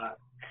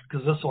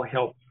because this will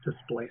help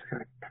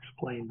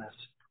explain this.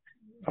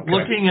 Okay.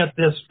 Looking at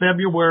this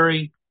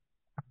February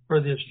for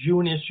this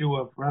June issue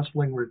of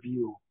Wrestling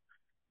Review.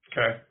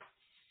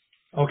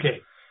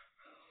 Okay.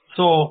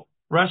 So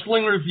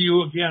Wrestling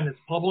Review, again, is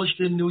published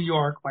in New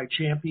York by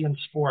Champion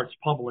Sports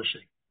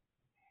Publishing.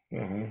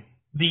 Mm-hmm.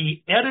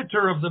 The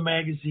editor of the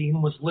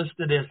magazine was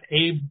listed as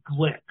Abe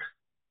Glick,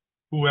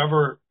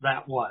 whoever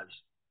that was.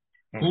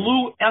 Mm-hmm.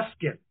 Lou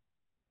Eskin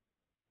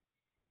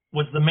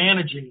was the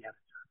managing editor.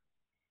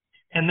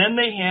 And then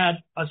they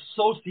had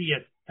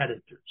associate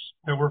editors.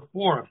 There were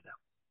 4 of them.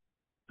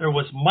 There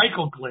was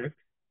Michael Glick,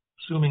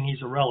 assuming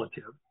he's a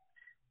relative,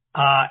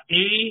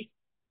 A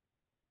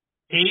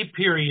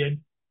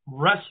period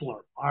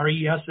Wrestler,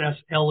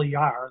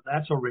 Ressler,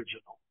 that's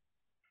original.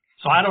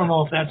 So I don't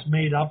know if that's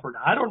made up or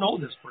not. I don't know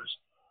this person.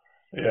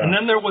 Yeah. And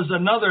then there was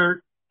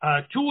another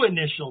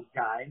 2-initial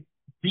guy,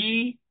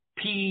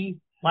 B.P.,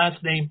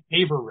 last name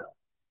Averill.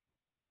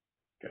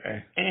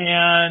 Okay.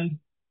 And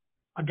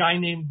a guy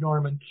named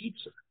Norman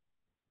Keatzer.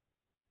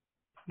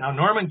 Now,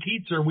 Norman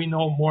Keatzer we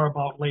know more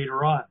about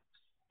later on.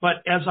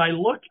 But as I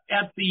look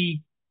at the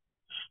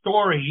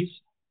stories,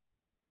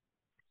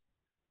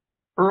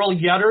 Earl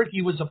Yetter,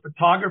 he was a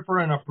photographer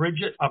and a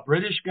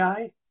British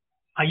guy.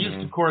 I used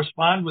to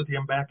correspond with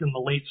him back in the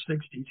late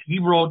 60s. He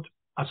wrote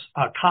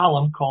a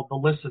column called The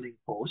Listening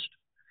Post.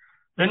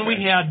 Then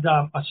we had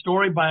a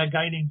story by a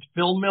guy named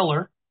Phil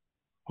Miller,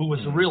 who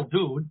was a real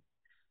dude.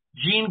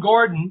 Gene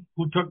Gordon,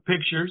 who took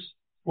pictures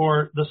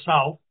for the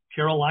South,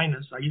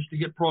 Carolinas. I used to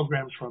get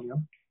programs from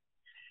him.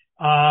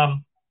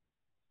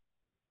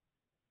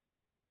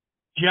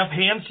 Jeff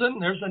Hansen,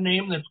 there's a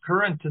name that's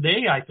current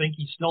today. I think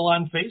he's still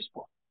on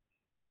Facebook.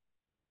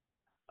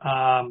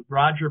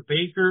 Roger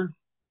Baker,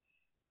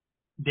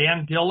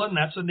 Dan Dillon,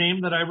 that's a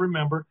name that I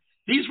remember.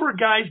 These were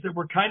guys that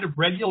were kind of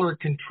regular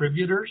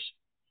contributors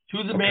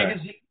to the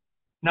magazine.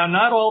 Now,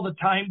 not all the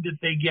time did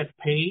they get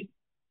paid.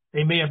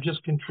 They may have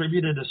just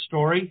contributed a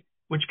story,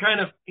 which kind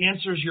of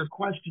answers your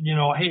question,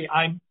 hey,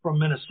 I'm from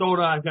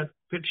Minnesota. I've got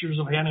pictures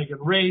of Hennig and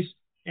Race,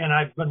 and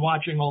I've been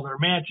watching all their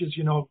matches.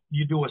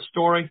 You do a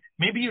story.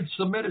 Maybe you'd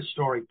submit a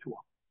story to them.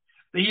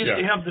 They used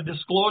to have the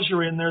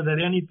disclosure in there that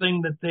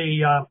anything that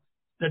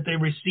they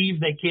receive,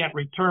 they can't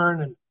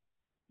return. And,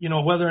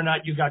 whether or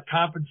not you got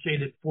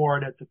compensated for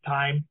it at the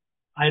time,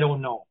 I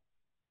don't know.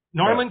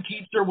 Norman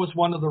Keatzer was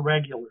one of the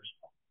regulars.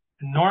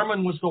 And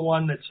Norman was the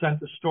one that sent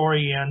the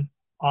story in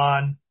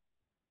on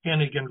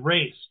Hennig and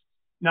Race.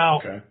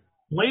 Now,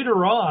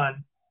 later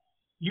on,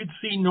 you'd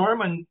see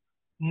Norman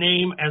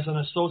name as an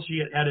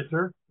associate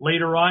editor.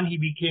 Later on, he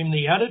became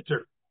the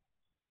editor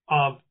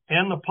of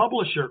and the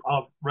publisher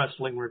of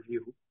Wrestling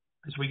Review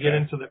as we get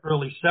into the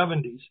early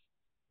 70s,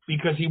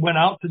 because he went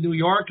out to New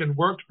York and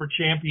worked for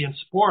Champion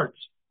Sports.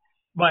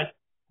 But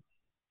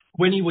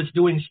when he was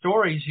doing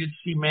stories, you'd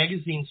see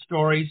magazine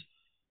stories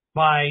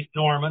by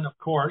Norman, of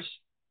course,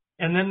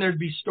 and then there'd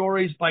be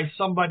stories by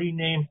somebody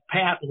named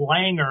Pat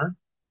Langer.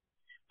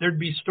 There'd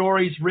be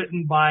stories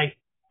written by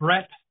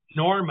Brett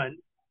Norman.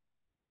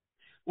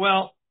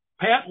 Well,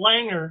 Pat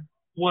Langer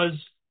was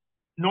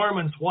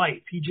Norman's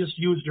wife. He just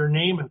used her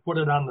name and put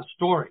it on the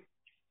story.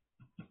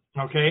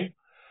 Okay?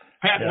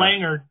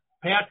 Langer,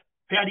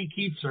 Patty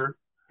Keitzer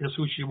is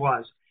who she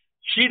was.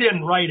 She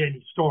didn't write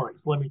any stories,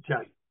 let me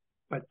tell you.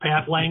 But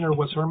Pat Langer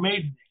was her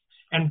maiden name.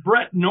 And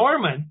Brett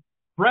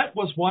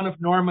was one of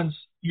Norman's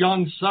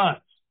young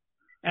sons.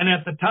 And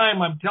at the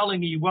time, I'm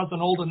telling you, he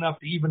wasn't old enough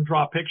to even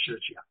draw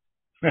pictures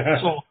yet.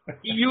 So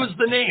he used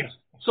the names.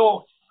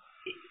 So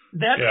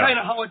that's kind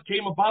of how it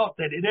came about,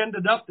 that it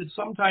ended up that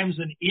sometimes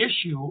an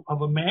issue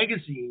of a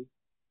magazine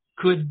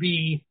could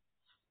be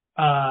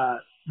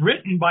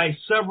written by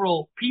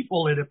several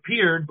people, it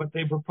appeared, but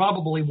they were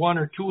probably one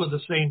or two of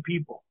the same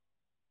people.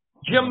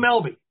 James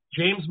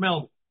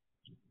Melby.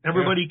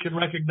 Everybody can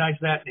recognize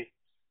that name.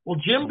 Well,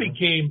 Jim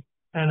became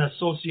an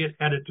associate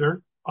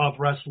editor of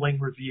Wrestling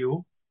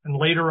Review and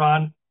later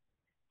on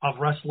of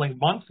Wrestling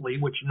Monthly,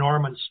 which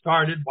Norman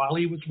started while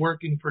he was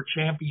working for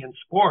Champion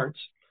Sports.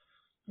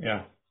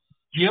 Yeah.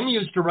 Jim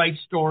used to write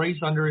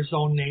stories under his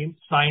own name,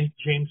 signed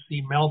James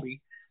C.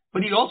 Melby.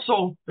 But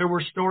there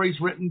were stories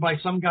written by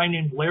some guy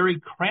named Larry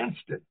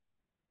Cranston.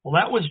 Well,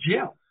 that was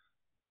Jim.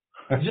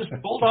 He just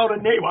pulled out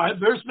a name.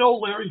 There's no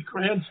Larry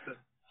Cranston,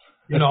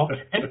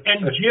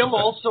 And Jim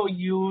also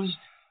used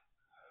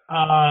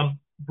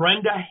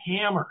Brenda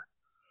Hammer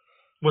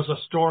was a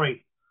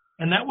story.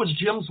 And that was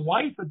Jim's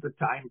wife at the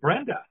time,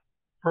 Brenda.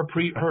 Her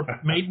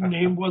maiden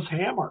name was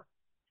Hammer.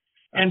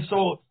 And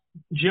so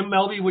Jim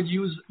Melby would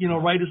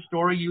write a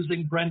story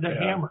using Brenda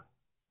Hammer.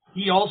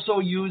 He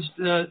also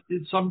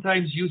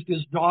sometimes used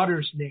his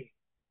daughter's name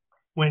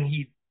when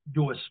he'd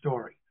do a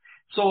story.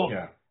 So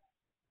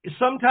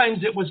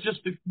sometimes it was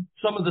just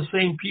some of the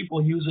same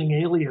people using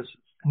aliases,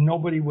 and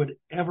nobody would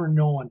ever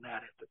know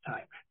that at the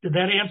time. Did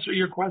that answer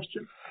your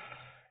question?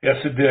 Yes,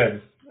 it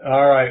did.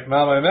 All right.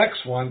 Now, my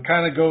next one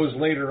kind of goes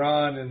later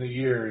on in the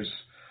years.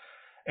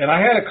 And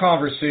I had a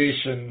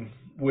conversation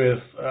with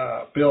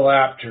Bill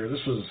Apter.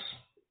 This was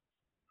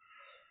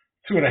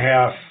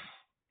 2.5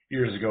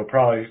 years ago,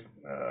 probably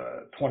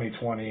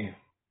 2020.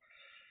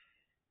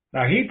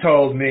 Now, he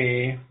told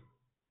me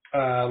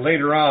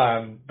later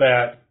on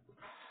that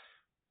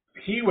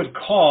he would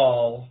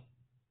call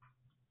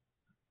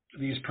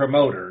these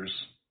promoters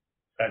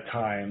at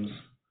times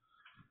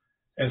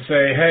and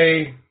say,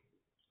 hey,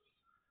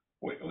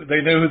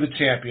 they knew who the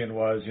champion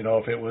was,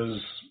 if it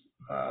was,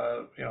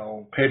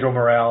 Pedro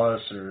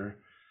Morales or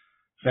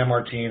San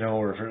Martino,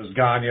 or if it was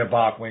Gagne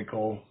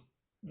Bockwinkel,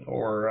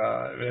 or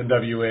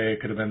NWA,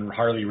 it could have been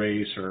Harley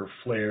Race or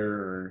Flair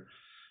or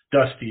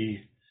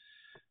Dusty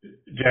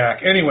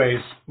Jack. Anyways,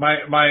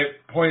 my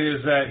point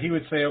is that he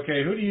would say,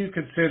 okay, who do you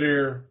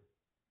consider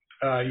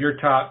your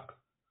top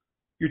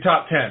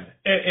 10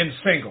 in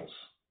singles?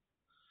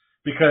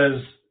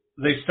 Because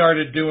they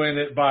started doing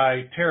it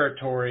by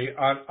territory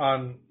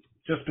on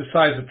just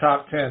besides the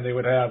top 10, they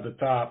would have the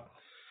top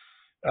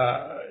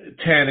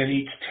 10 in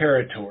each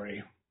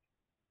territory.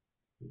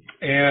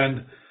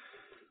 And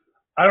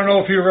I don't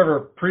know if you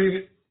ever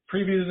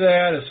previewed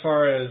that, as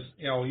far as,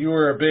 you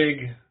were a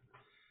big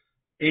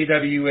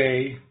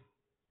AWA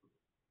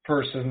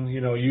person,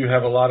 you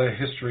have a lot of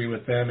history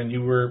with them, and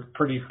you were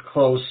pretty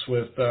close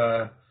with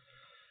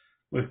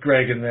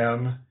Greg and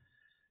them,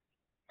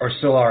 or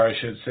still are, I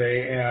should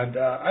say. And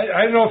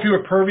I don't know if you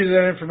were privy to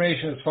that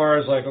information as far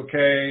as like,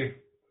 okay,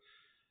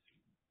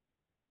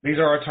 these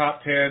are our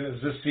top 10.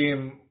 Does this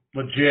seem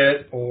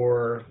legit?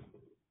 Or,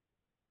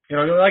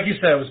 like you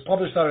said, it was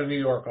published out of New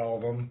York, all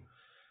of them.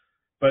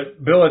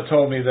 But Bill had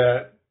told me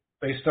that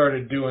they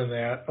started doing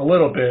that a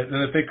little bit,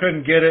 and if they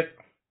couldn't get it,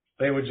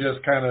 they would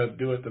just kind of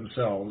do it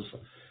themselves.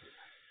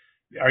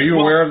 Are you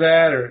aware of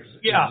that? Or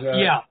yeah.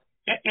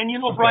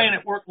 And okay. Brian,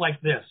 it worked like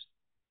this.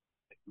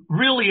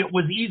 Really, it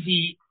was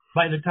easy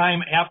by the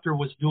time Apter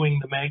was doing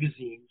the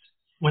magazines,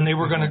 when they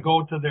were going to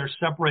go to their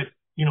separate,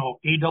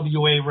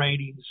 AWA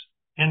ratings,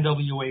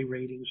 NWA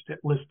ratings, to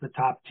list the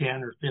top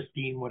 10 or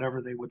 15,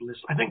 whatever they would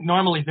list. I think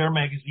normally their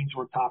magazines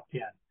were top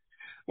 10.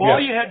 Well, all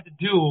you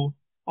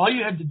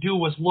had to do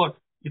was look.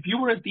 If you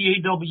were at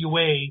the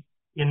AWA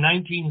in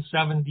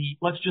 1970,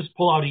 let's just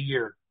pull out a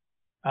year,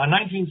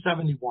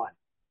 1971.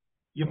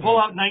 You pull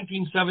out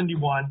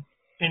 1971,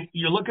 and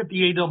you look at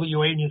the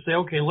AWA, and you say,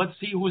 okay, let's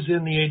see who's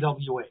in the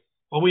AWA.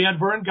 Well, we had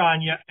Vern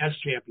Gagne as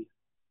champion.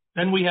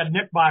 Then we had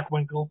Nick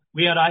Bockwinkel.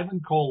 We had Ivan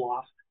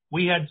Koloff.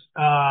 We had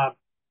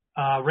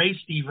Ray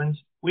Stevens.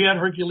 We had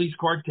Hercules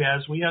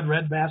Cortez. We had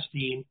Red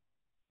Bastien.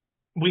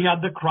 We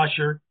had the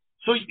Crusher.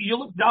 So you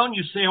look down,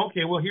 you say,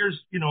 okay, well, here's,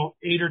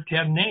 8 or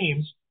 10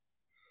 names.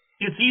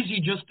 It's easy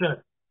just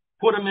to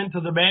put them into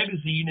the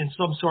magazine in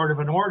some sort of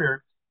an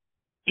order.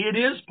 It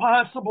is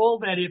possible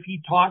that if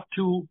he talked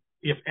to,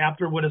 if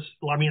after would have,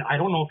 I mean, I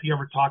don't know if he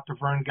ever talked to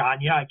Vern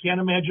Gagne. I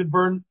can't imagine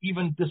Vern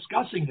even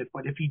discussing it,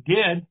 but if he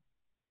did,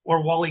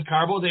 or Wally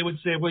Carbo, they would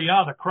say, well,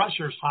 yeah, the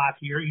Crusher's hot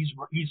here.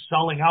 He's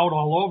selling out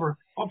all over.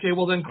 Okay,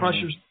 well then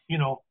Crusher's, you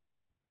know,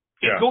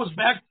 it goes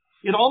back,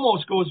 it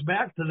almost goes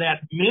back to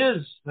that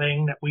Miz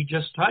thing that we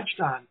just touched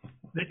on,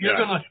 that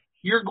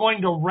you're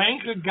going to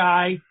rank a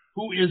guy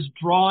who is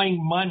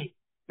drawing money.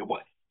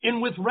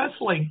 And with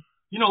wrestling,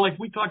 you know, like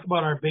we talked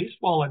about our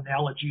baseball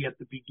analogy at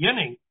the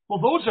beginning. Well,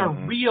 those are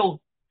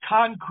real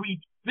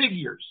concrete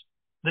figures.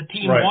 The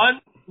team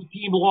won, the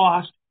team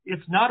lost.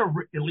 It's not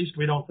at least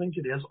we don't think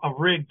it is, a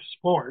rigged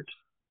sport.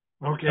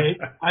 Okay.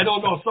 I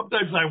don't know.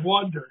 Sometimes I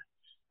wonder,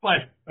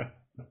 but,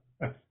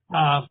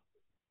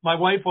 my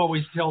wife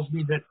always tells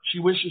me that she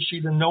wishes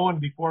she'd have known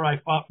me before I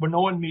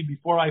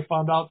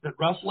found out that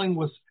wrestling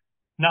was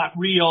not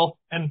real,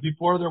 and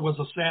before there was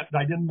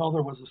I didn't know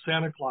there was a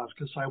Santa Claus,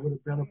 because I would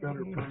have been a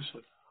better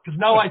person. Because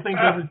now I think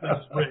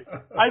everything's rigged.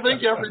 I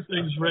think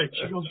everything's rigged.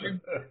 She goes,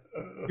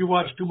 you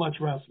watch too much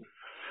wrestling.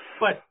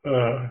 But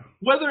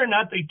whether or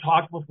not they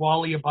talked with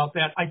Wally about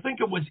that, I think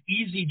it was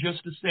easy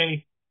just to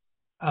say,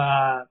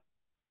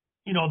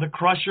 you know, the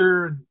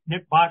Crusher,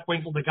 Nick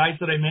Bockwinkel, the guys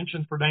that I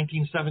mentioned for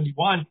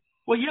 1971.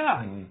 Well,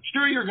 yeah,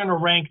 sure, you're going to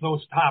rank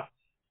those top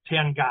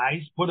 10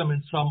 guys, put them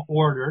in some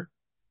order.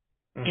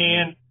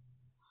 And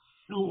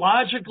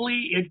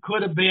logically, it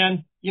could have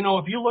been, you know,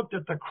 if you looked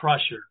at the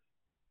Crusher,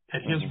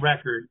 at his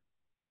record,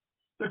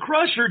 the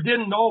Crusher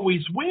didn't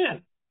always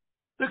win.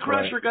 The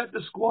Crusher got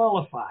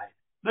disqualified.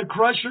 The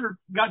Crusher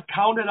got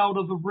counted out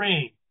of the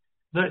ring.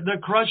 The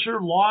Crusher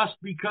lost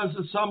because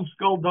of some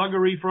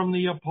skullduggery from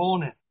the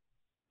opponent.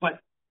 But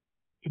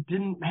it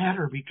didn't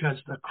matter because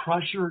the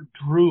Crusher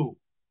drew.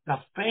 The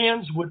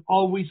fans would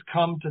always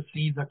come to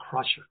see the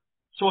Crusher.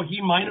 So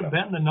he might have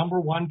been the number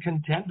one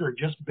contender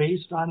just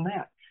based on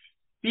that.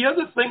 The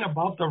other thing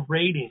about the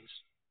ratings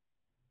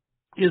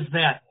is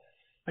that,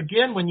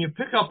 again, when you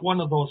pick up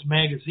one of those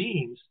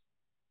magazines,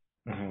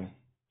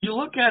 you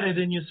look at it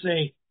and you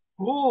say,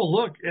 oh,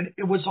 look, and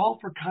it was all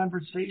for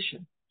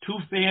conversation. 2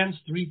 fans,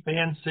 3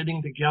 fans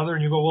sitting together,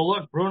 and you go, well,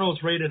 look,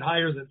 Bruno's rated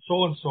higher than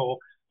so-and-so.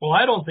 Well,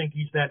 I don't think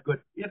he's that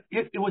good.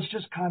 It was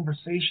just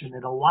conversation.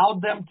 It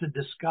allowed them to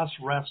discuss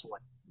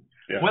wrestling.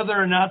 Whether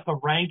or not the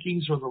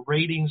rankings or the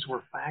ratings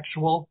were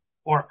factual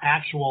or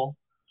actual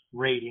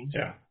ratings,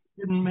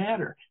 didn't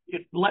matter.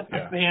 It let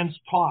the fans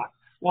talk.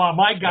 Well,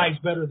 my guy's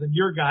better than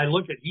your guy.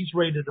 Look at, he's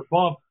rated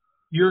above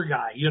your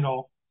guy, you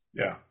know.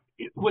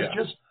 It was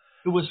just,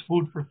 it was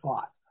food for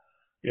thought.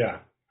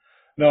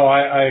 No,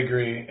 I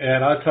agree.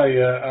 And I'll tell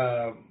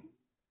you,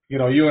 you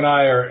know, you and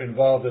I are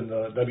involved in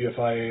the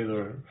WFIA,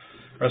 the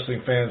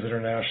Wrestling Fans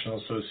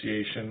International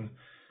Association.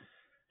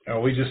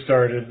 We just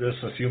started this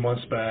a few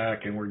months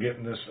back, and we're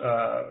getting this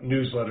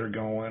newsletter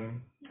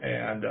going.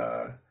 And,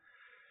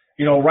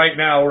 you know, right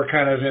now we're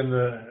kind of in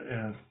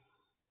the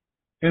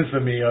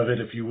infamy of it,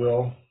 if you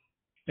will.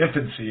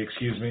 Infancy,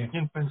 excuse me.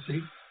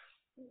 Infancy.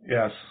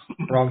 Yes,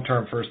 wrong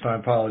term first time,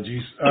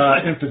 apologies.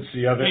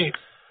 Infancy of it. Hey,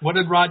 what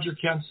did Roger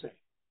Kent say?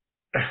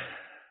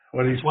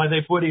 That's why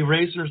they put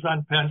erasers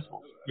on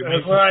pencils.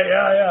 That's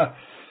right,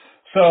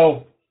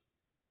 So,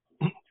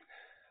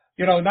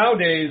 you know,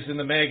 nowadays in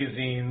the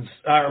magazines,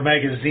 or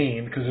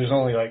magazine, because there's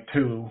only like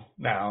 2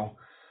 now,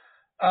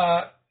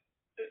 I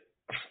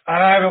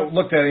haven't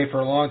looked at any for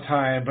a long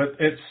time, but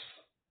it's,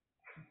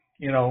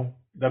 you know,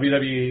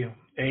 WWE,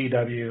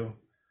 AEW,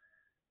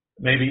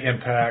 maybe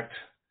Impact,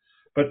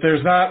 but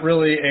there's not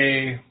really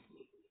a,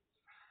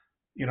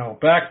 you know,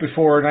 back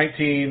before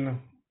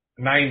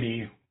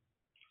 1990,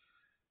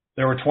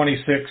 there were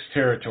 26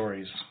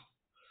 territories,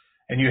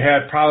 and you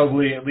had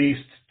probably at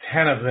least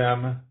 10 of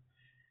them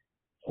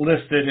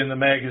listed in the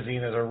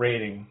magazine as a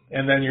rating,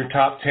 and then your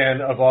top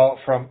 10 of all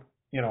from,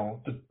 you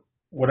know,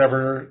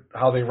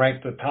 how they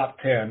ranked the top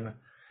 10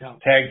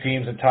 tag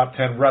teams and top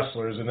 10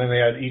 wrestlers, and then they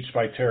had each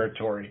by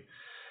territory.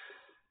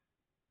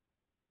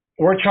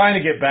 We're trying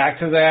to get back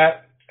to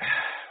that,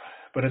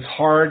 but it's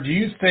hard. Do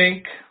you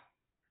think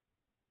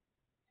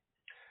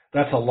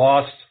that's a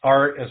lost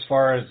art as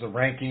far as the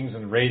rankings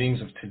and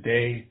ratings of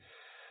today,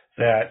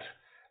 that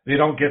they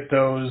don't get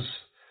those,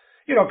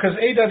 you know, because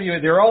AW,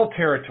 they're all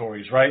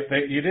territories, right?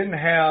 You didn't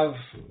have,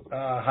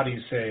 how do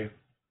you say,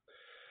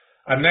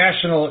 a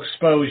national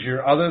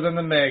exposure other than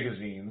the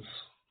magazines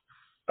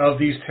of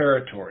these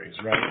territories,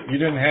 right? You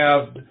didn't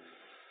have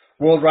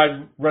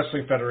Worldwide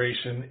Wrestling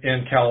Federation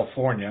in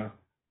California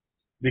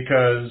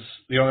because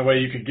the only way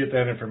you could get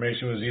that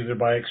information was either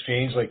by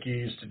exchange like you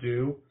used to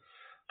do,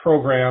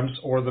 programs,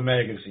 or the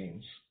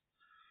magazines.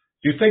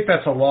 Do you think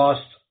that's a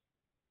lost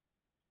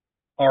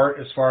art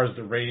as far as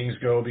the ratings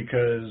go?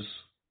 Because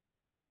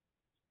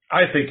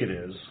I think it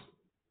is,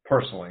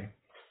 personally.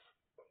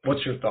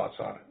 What's your thoughts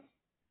on it?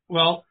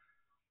 Well,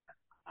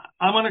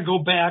 I'm going to go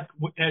back,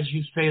 as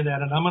you say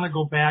that, and I'm going to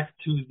go back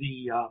to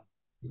the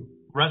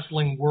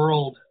Wrestling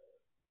World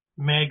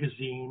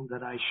magazine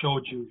that I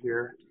showed you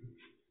here.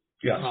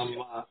 Yes. from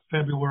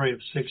February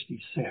of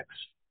 66.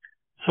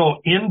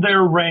 So in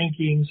their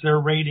rankings, their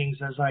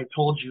ratings, as I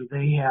told you,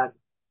 they had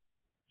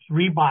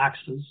 3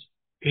 boxes,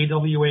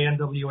 AWA,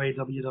 NWA,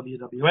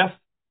 WWF,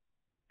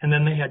 and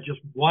then they had just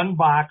 1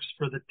 box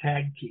for the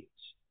tag teams.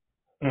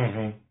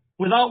 Mm-hmm.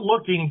 Without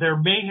looking, there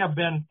may have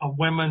been a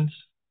women's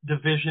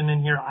division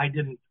in here. I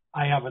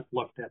haven't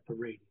looked at the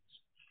ratings,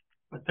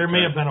 but there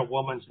may have been a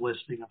women's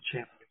listing of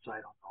champions.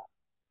 I don't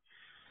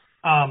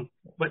know.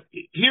 But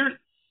here's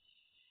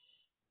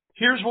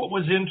what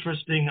was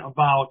interesting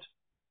about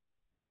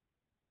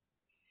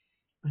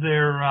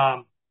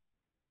their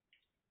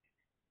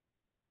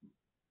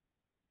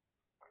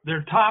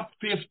top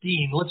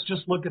 15. Let's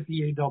just look at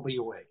the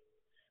AWA.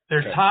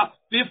 Their top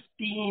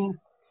 15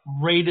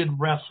 rated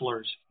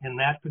wrestlers in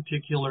that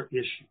particular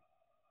issue.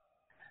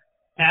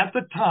 At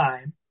the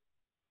time,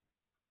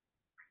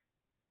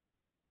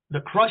 the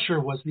Crusher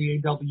was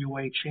the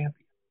AWA champion.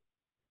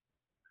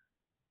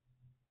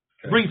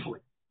 Briefly,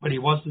 but he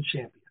was the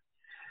champion.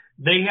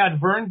 They had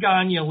Vern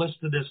Gagne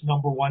listed as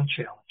number 1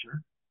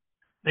 challenger.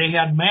 They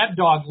had Mad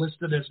Dog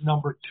listed as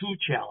number 2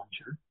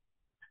 challenger,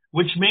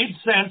 which made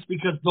sense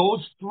because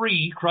those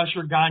 3,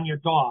 Crusher, Gagne,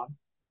 Dog,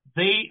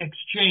 they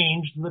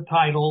exchanged the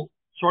title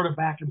sort of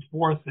back and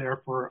forth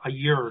there for a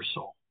year or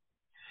so.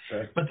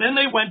 Okay. But then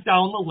they went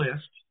down the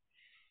list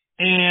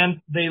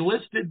and they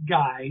listed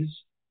guys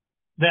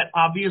that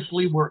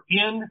obviously were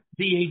in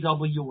the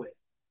AWA.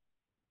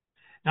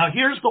 Now,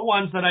 here's the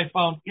ones that I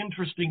found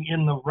interesting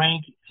in the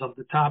rankings of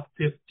the top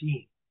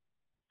 15.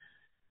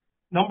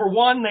 Number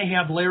 1, they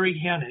had Larry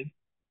Hennig,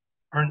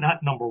 or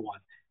not number 1.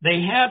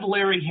 They had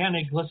Larry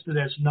Hennig listed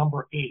as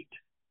number 8.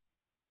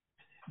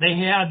 They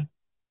had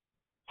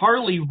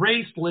Harley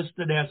Race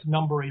listed as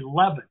number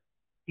 11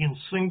 in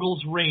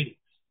singles ratings.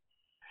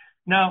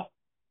 Now,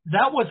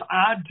 that was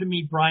odd to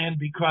me, Brian,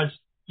 because,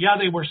 yeah,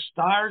 they were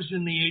stars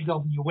in the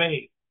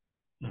AWA,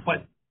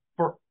 but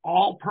for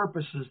all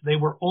purposes, they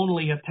were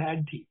only a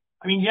tag team.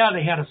 I mean, yeah,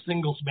 they had a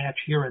singles match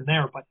here and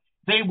there, but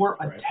they were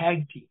a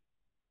tag team.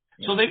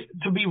 Yeah. So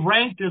to be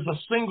ranked as a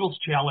singles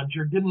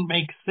challenger didn't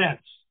make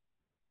sense.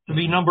 To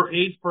be number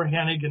 8 for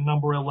Hennig and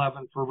number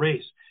 11 for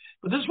Race.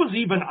 But this was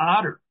even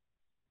odder.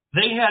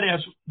 They had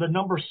as the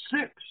number 6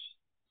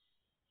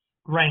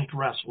 ranked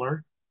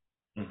wrestler,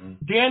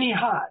 Danny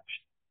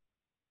Hodge.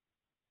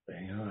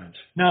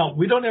 Now,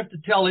 we don't have to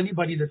tell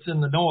anybody that's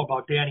in the know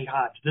about Danny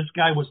Hodge. This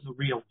guy was the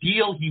real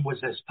deal. He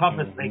was as tough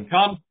as they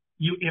come.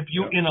 If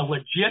you in a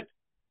legit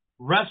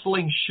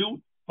wrestling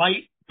shoot,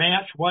 fight,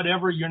 match,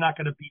 whatever, you're not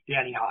going to beat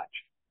Danny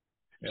Hodge.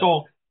 Yep.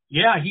 So,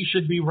 yeah, he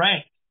should be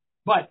ranked.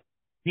 But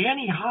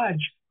Danny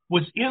Hodge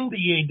was in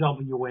the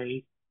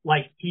AWA,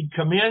 like he'd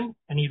come in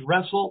and he'd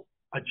wrestle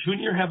a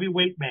junior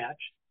heavyweight match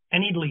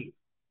and he'd leave.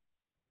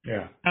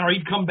 Yeah. Or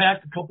he'd come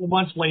back a couple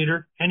months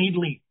later and he'd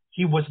leave.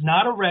 He was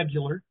not a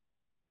regular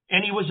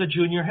and he was a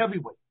junior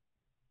heavyweight.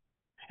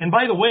 And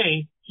by the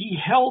way, he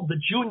held the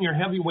junior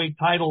heavyweight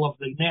title of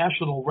the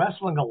National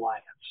Wrestling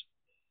Alliance,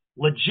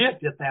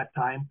 legit at that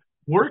time,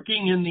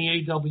 working in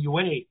the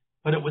AWA,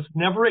 but it was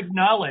never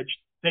acknowledged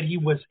that he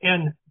was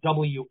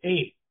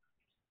NWA.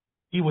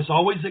 He was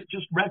always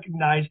just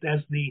recognized as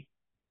the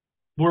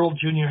World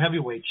Junior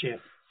Heavyweight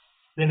Champion.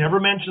 They never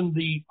mentioned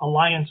the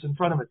alliance in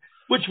front of it,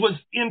 which was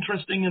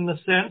interesting in the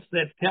sense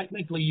that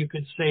technically you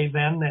could say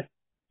then that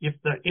if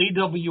the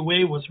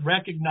AWA was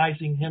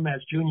recognizing him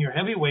as Junior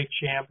Heavyweight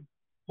Champ,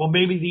 well,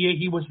 maybe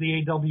he was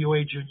the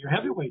AWA Junior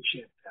Heavyweight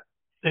Champ.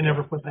 They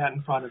never put that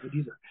in front of it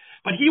either.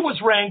 But he was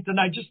ranked, and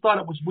I just thought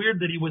it was weird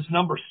that he was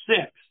number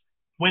 6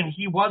 when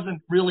he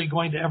wasn't really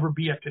going to ever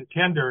be a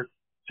contender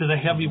to the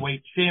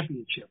heavyweight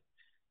championship.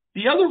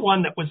 The other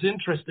one that was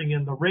interesting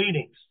in the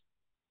ratings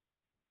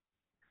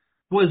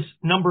was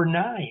number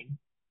 9,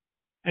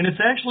 and it's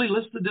actually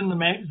listed in the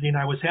magazine.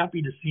 I was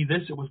happy to see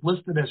this. It was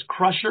listed as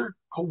Crusher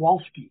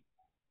Kowalski.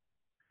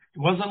 It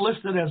wasn't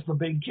listed as the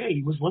Big K.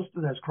 He was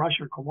listed as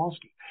Crusher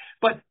Kowalski.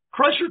 But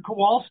Crusher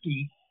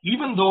Kowalski,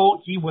 even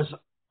though he was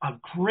a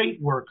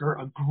great worker,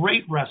 a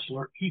great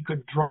wrestler, he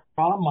could draw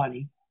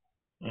money.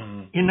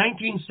 In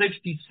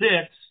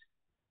 1966,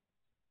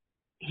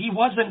 he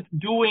wasn't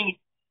doing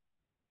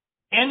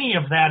any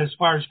of that as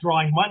far as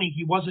drawing money.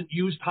 He wasn't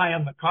used high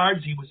on the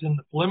cards. He was in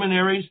the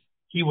preliminaries.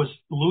 He was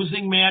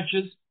losing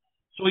matches.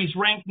 So he's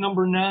ranked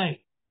number 9.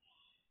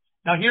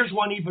 Now here's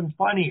one even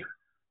funnier.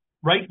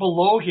 Right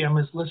below him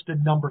is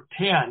listed number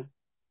 10,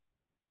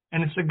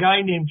 and it's a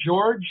guy named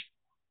George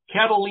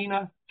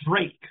Catalina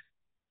Drake.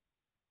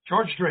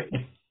 George Drake.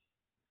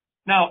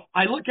 Now,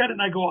 I look at it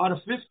and I go, out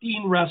of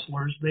 15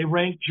 wrestlers, they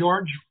ranked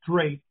George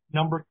Drake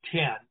number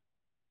 10.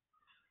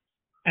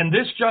 And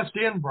this just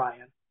in,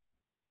 Brian,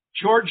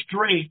 George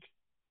Drake,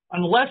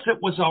 unless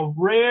it was a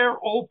rare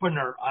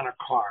opener on a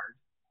card,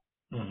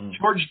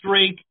 George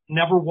Drake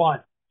never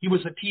won. He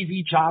was a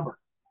TV jobber.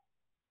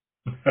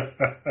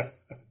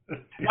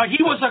 Now,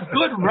 he was a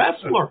good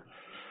wrestler,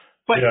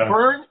 but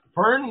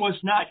Vern was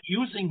not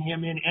using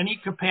him in any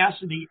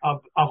capacity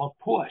of a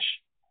push.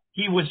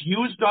 He was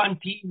used on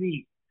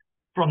TV.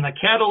 From the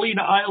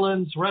Catalina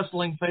Islands,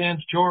 wrestling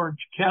fans, George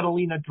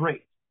Catalina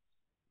Drake.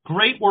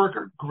 Great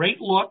worker,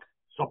 great look.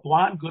 He's a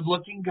blonde,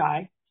 good-looking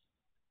guy.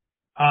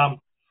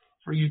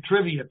 For you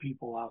trivia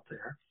people out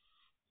there,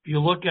 if you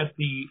look at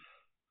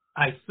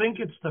I think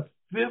it's the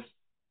 5th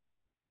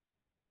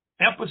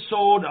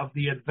episode of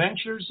the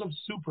Adventures of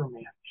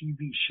Superman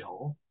TV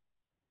show.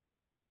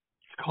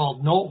 It's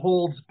called No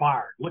Holds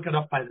Barred. Look it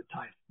up by the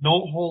title.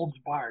 No Holds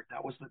Barred.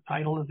 That was the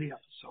title of the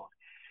episode.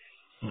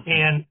 Mm-hmm.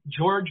 And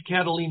George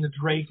Catalina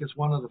Drake is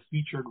one of the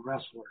featured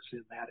wrestlers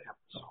in that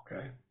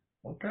episode.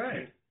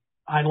 Okay.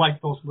 I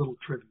like those little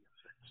trivia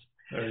things.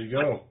 There you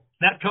go. But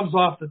that comes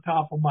off the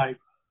top of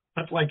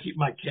that's why I keep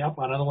my cap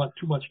on. I don't want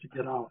too much to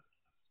get out.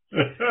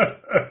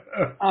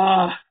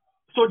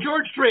 So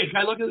George Drake,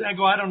 I look at that and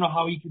go, I don't know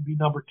how he could be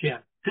number 10.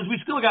 Because we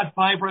still got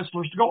 5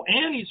 wrestlers to go,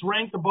 and he's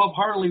ranked above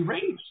Harley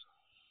Race.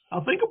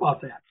 Now think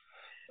about that.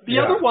 The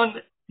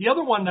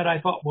other one that I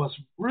thought was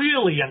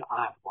really an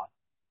odd one,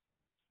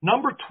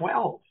 number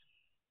 12,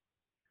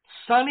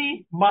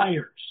 Sonny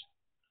Myers.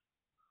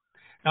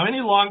 Now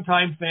any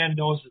longtime fan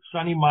knows that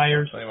Sonny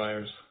Myers.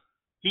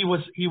 He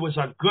was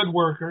a good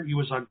worker. He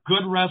was a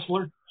good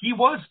wrestler. He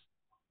was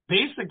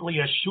basically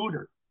a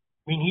shooter.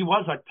 I mean, he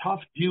was a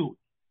tough dude.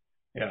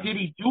 Yeah. Did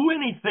he do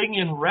anything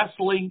in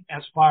wrestling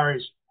as far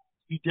as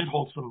he did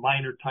hold some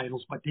minor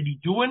titles, but did he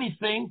do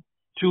anything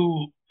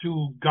to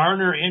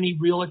garner any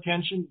real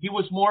attention? He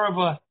was more of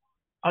a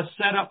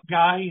setup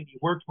guy, and he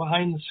worked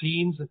behind the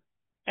scenes. An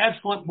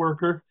excellent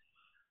worker.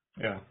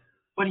 Yeah.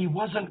 But he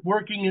wasn't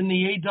working in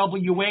the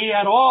AWA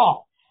at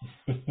all.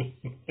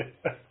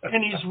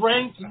 And he's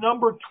ranked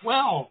number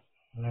 12.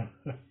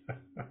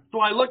 So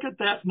I look at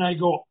that and I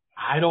go,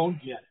 I don't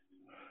get it.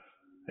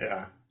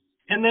 Yeah.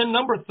 And then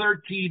number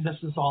 13, this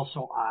is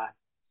also odd.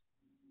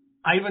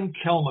 Ivan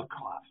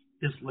Kelmakov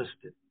is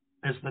listed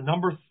as the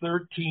number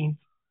 13th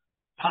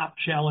top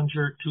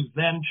challenger to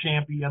then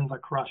champion the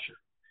Crusher.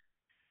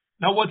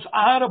 Now what's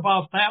odd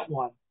about that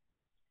one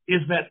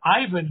is that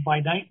Ivan, by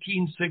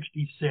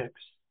 1966,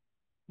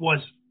 was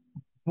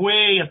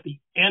way at the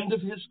end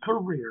of his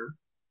career.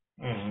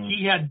 Mm-hmm.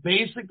 He had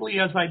basically,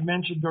 as I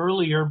mentioned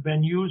earlier,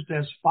 been used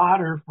as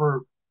fodder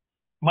for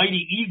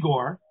Mighty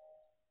Igor,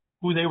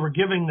 who they were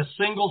giving the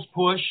singles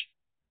push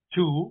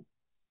to.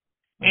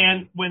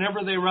 And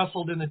whenever they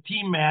wrestled in a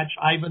team match,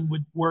 Ivan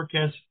would work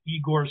as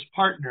Igor's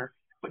partner.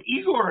 But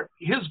Igor,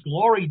 his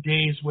glory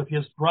days with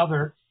his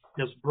brother,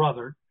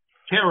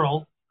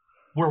 Carol,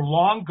 were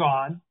long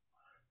gone.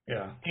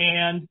 Yeah.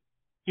 And,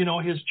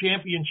 his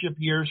championship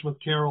years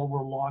with Carol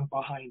were long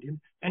behind him.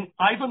 And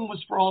Ivan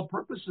was, for all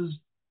purposes,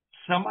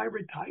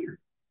 semi-retired.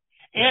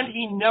 And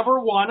he never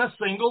won a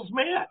singles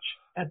match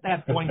at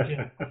that point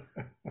in.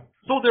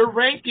 So they're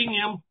ranking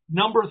him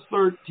number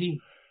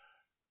 13.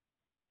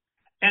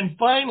 And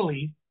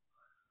finally,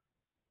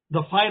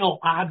 the final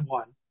odd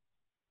one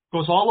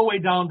goes all the way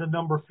down to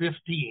number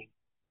 15.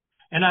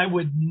 And I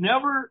would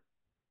never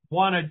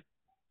want to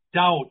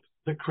doubt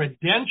the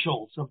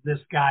credentials of this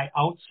guy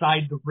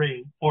outside the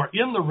ring or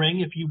in the ring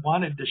if he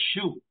wanted to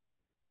shoot.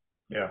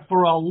 Yeah. He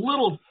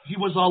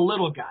was a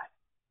little guy.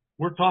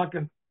 We're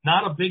talking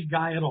not a big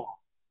guy at all.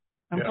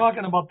 I'm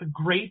talking about the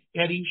great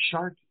Eddie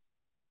Sharkey.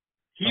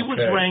 He was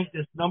ranked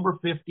as number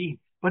 15.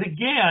 But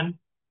again,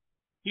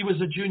 he was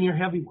a junior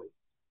heavyweight.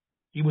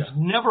 He was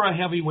never a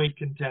heavyweight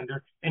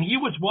contender. And he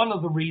was one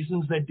of the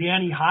reasons that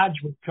Danny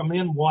Hodge would come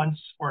in once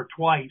or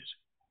twice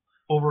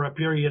over a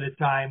period of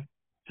time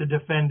to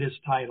defend his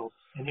title.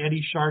 And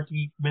Eddie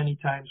Sharkey many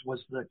times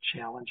was the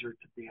challenger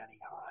to Danny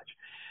Hodge.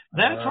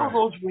 That's how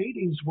those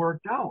ratings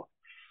worked out.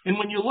 And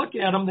when you look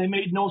at them, they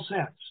made no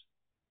sense.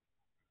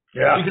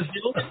 Yeah. Because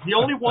the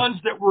only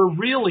ones that were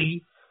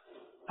really,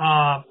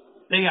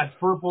 they had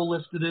Purple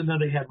listed in there.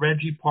 They had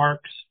Reggie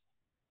Parks,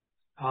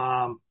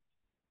 and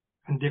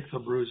Dick the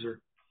Bruiser.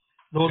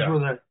 Those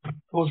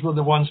were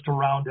the ones to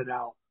round it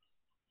out.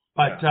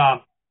 But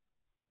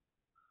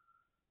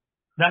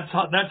that's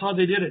how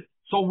they did it.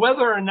 So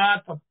whether or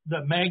not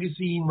the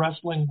magazine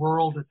wrestling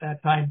world at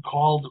that time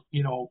called,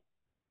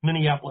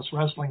 Minneapolis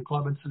Wrestling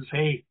Club and says,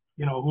 hey,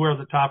 who are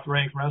the top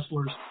ranked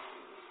wrestlers?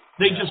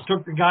 They just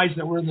took the guys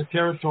that were in the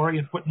territory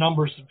and put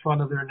numbers in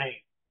front of their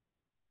name.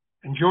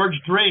 And George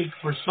Drake,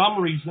 for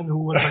some reason, who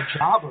was a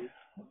jobber,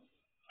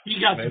 he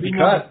got to be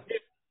number 6.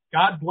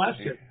 God bless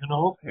him,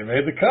 He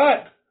made the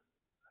cut.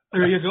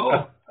 There you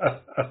go.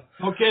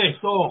 Okay,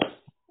 so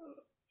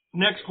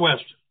next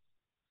question.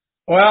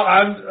 Well,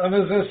 I'm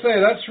going to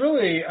say that's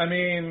really,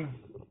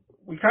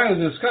 we kind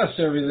of discussed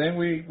everything.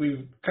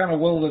 We kind of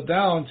whittled it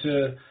down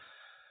to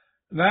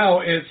now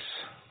it's,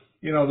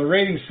 the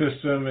rating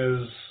system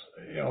is,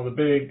 the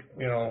big,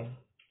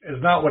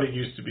 is not what it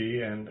used to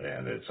be, and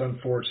it's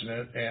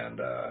unfortunate. And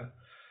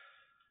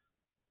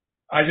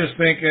I just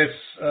think it's,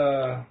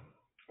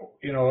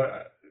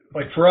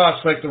 like for us,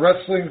 like the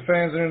Wrestling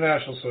Fans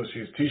International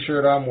Association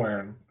T-shirt I'm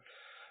wearing,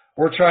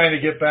 we're trying to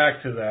get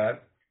back to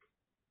that,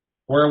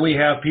 where we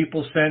have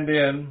people send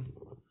in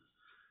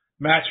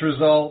match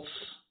results,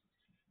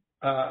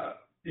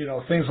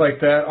 things like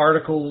that,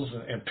 articles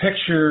and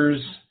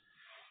pictures,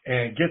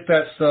 and get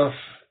that stuff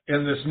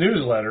in this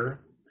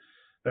newsletter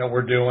that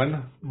we're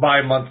doing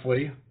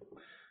bi-monthly.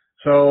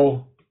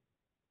 So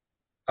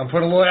I'm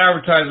putting a little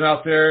advertisement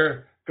out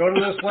there. Go to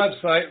this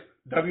website,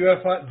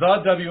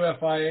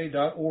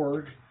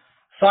 thewfia.org.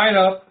 Sign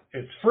up.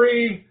 It's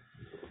free.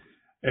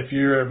 If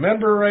you're a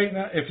member right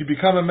now, if you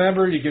become a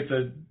member, you get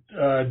the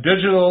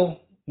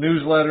digital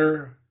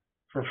newsletter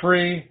for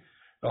free,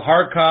 the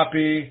hard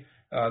copy,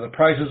 the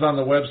prices on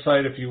the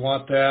website if you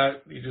want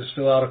that. You just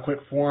fill out a quick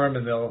form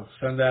and they'll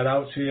send that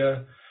out to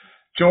you.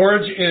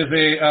 George is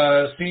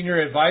a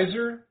senior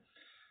advisor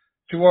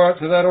to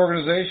that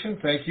organization.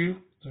 Thank you.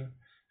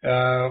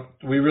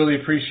 We really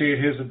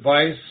appreciate his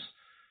advice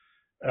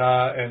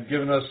and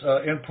giving us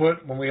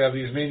input when we have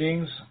these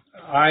meetings.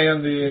 I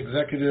am the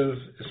executive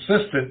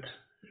assistant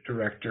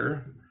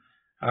director.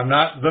 I'm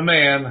not the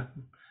man.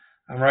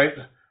 I'm right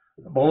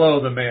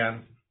below the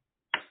man.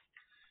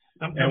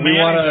 The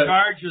man in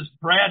charge is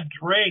Brad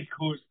Drake,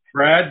 who's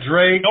Brad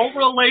Drake. No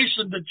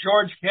relation to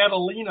George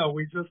Catalina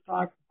we just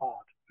talked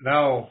about.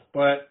 No,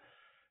 but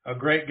a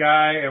great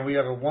guy, and we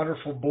have a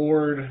wonderful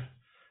board,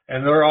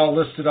 and they're all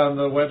listed on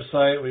the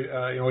website. We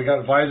we got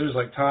advisors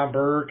like Tom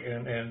Burke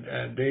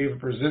and Dave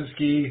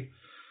Brzezinski.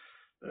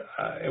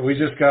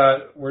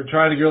 We're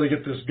trying to really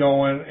get this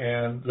going,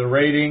 and the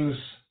ratings,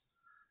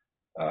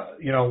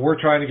 we're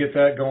trying to get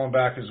that going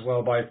back as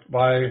well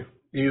by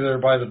either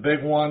by the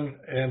big one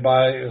and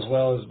as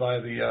well as by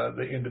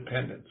the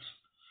independents.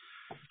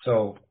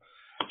 So,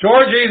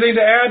 George, anything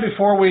to add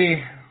before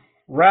we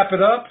wrap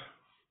it up?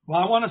 Well,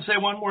 I want to say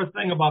one more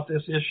thing about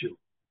this issue.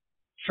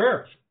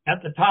 Sure.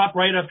 At the top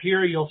right up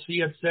here, you'll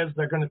see it says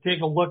they're going to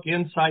take a look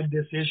inside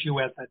this issue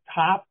at the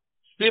top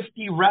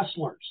 50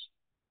 wrestlers.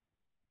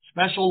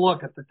 Special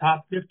look at the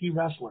top 50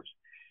 wrestlers.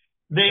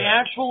 They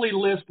actually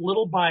list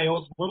little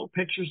bios, little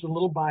pictures and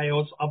little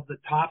bios of the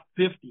top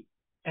 50,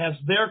 as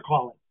they're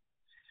calling.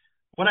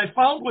 What I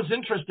found was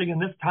interesting, and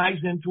this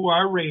ties into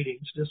our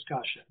ratings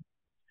discussion.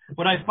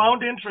 What I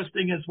found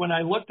interesting is when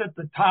I looked at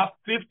the top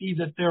 50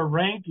 that they're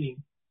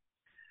ranking,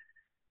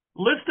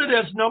 listed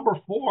as number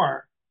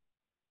 4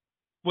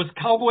 was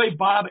Cowboy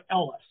Bob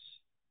Ellis.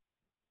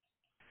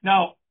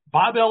 Now,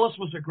 Bob Ellis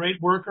was a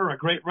great worker, a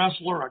great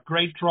wrestler, a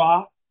great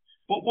draw.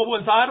 But what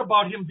was odd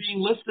about him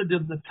being listed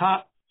in the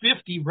top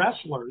 50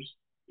 wrestlers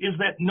is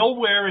that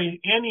nowhere in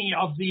any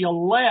of the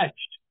alleged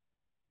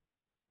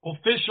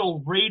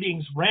official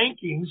ratings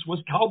rankings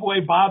was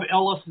Cowboy Bob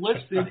Ellis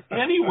listed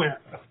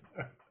anywhere.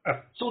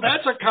 So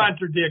that's a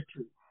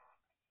contradictory.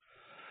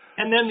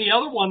 And then the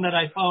other one that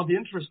I found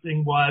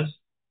interesting was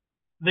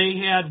they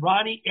had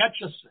Ronnie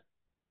Etchison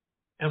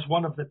as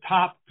one of the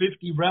top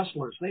 50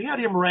 wrestlers. They had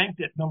him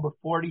ranked at number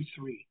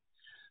 43.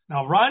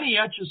 Now, Ronnie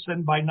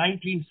Etchison by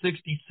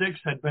 1966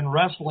 had been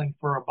wrestling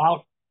for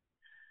about,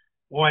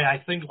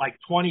 I think like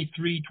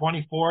 23,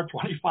 24,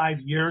 25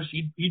 years.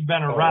 He'd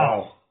been around.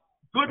 Wow.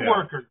 Good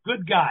worker,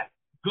 good guy,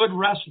 good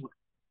wrestler.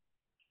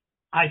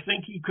 I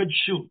think he could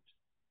shoot.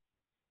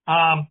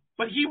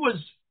 But he was,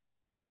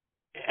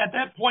 at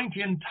that point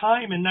in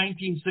time in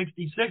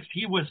 1966,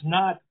 he was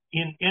not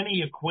in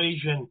any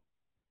equation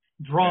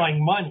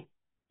drawing money.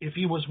 If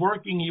he was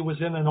working, he was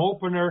in an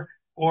opener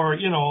or,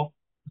 in a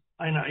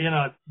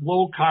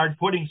low card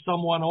putting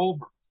someone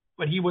over.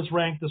 But he was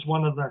ranked as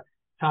one of the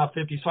top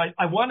 50. So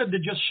I wanted to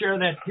just share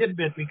that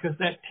tidbit because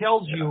that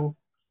tells you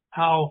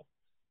how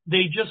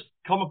they just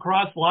come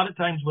across a lot of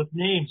times with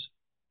names.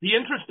 The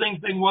interesting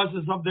thing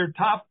is of their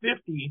top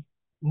 50,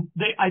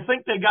 I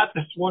think they got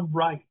this one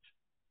right.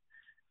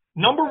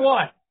 Number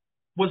 1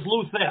 was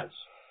Lou Thez.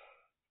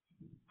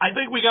 I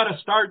think we got to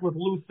start with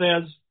Lou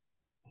Thez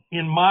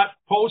in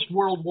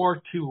post-World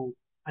War II.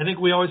 I think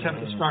we always have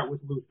to start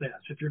with Lou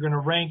Thez if you're going to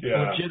rank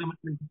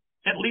legitimately,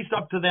 at least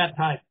up to that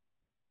time.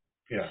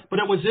 Yeah. But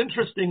it was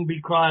interesting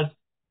because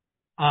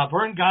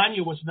Vern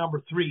Gagne was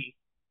number 3.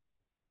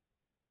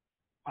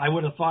 I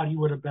would have thought he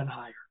would have been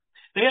higher.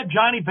 They had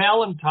Johnny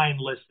Valentine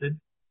listed.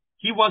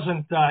 He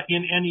wasn't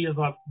in any of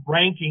the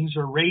rankings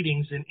or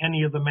ratings in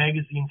any of the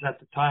magazines at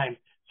the time.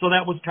 So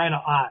that was kind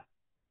of odd.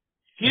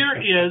 Here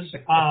is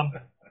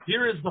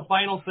the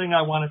final thing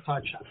I want to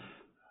touch on.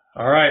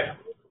 All right.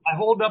 I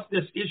hold up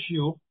this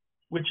issue,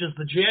 which is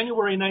the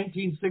January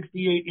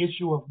 1968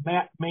 issue of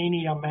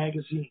Mania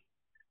magazine,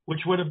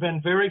 which would have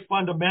been very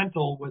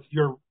fundamental with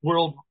your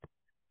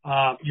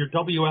your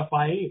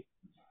WFIA.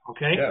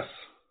 Okay? Yes.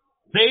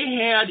 They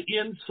had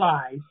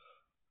inside,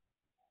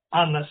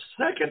 on the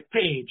second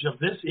page of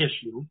this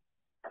issue,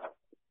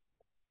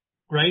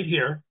 right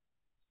here,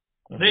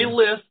 they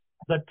list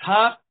the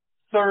top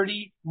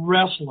 30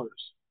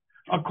 wrestlers.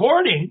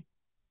 According,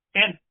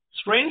 and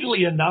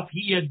strangely enough,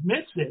 he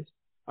admits it,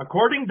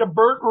 according to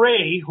Bert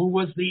Ray, who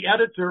was the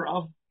editor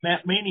of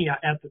Mania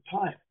at the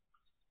time.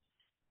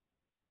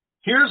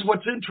 Here's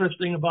what's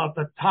interesting about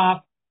the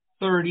top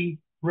 30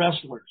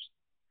 wrestlers.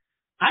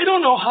 I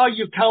don't know how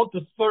you count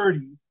to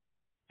 30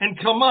 and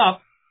come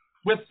up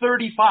with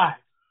 35.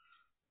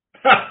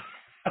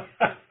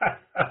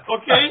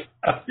 Okay?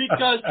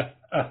 Because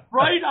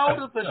right out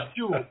of the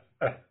chute,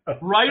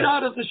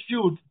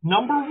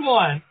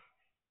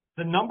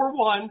 the number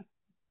one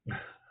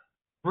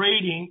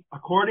rating,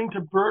 according to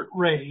Bert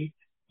Ray,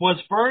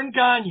 was Vern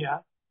Gagne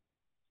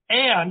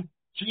and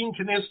Gene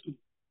Kiniski.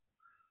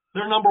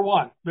 They're number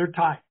one. They're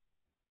tied.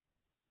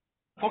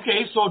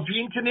 Okay, so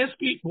Gene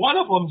Kiniski, one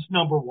of them's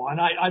number one.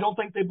 I don't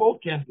think they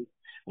both can be.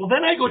 Well,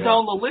 then I go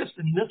down the list,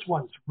 and this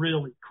one's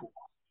really cool.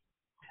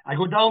 I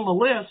go down the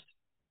list,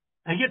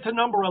 I get to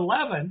number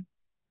 11,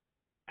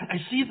 and I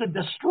see the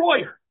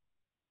Destroyer.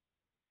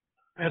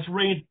 That's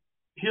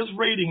his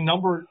rating,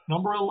 number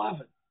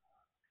 11.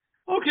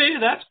 Okay,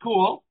 that's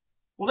cool.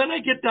 Well, then I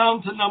get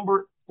down to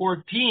number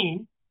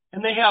 14,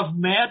 and they have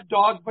Mad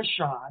Dog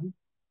Bashan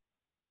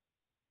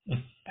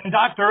and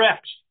Dr.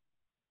 X.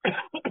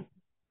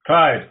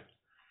 Tied.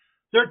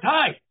 They're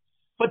tied.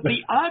 But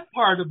the odd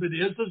part of it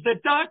is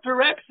that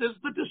Dr. X is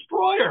the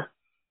Destroyer.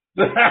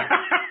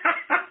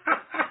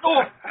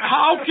 So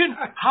how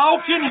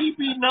can he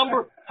be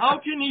number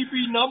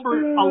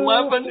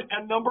 11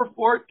 and number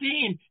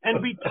 14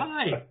 and be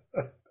tied?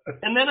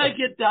 And then I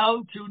get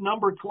down to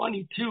number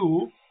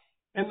 22,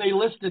 and they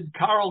listed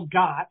Carl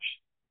Gotch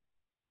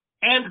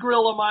and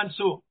Gorilla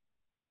Monsoon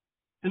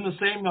in the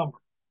same number.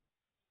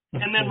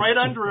 And then right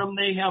under him,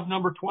 they have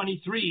number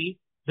 23,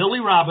 Billy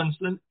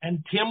Robinson,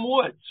 and Tim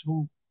Woods,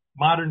 who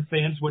modern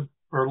fans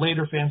or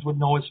later fans would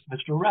know as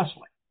Mr.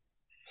 Wrestling.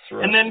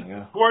 Right, and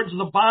then towards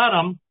the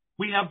bottom,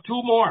 we have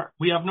two more.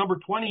 We have number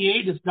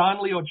 28 is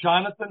Don Leo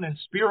Jonathan and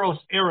Spiros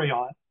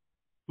Arion,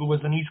 who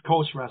was an East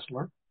Coast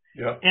wrestler.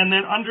 Yep. And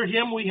then under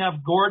him, we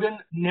have Gordon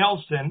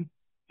Nelson,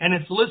 and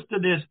it's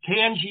listed as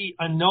Kanji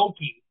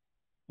Inoki,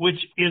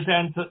 which is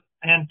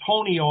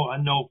Antonio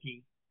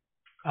Inoki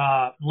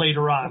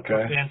later on.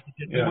 Okay.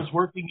 He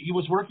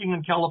was working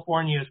in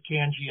California as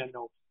Kanji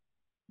Inoki.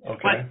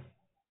 Okay. But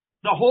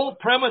the whole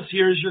premise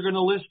here is you're going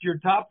to list your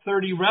top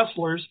 30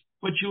 wrestlers,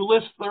 but you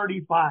list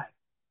 35.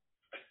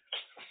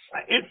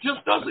 It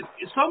just doesn't.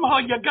 Somehow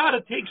you got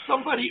to take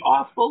somebody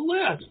off the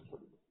list.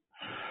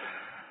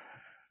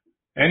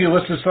 And you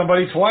listed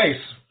somebody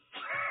twice.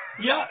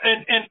 Yeah,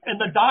 and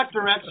the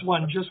Dr. X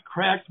one just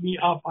cracked me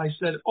up. I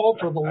said, oh,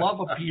 for the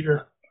love of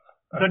Peter,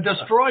 the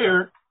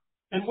Destroyer,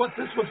 and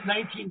this was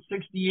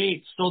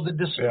 1968. So the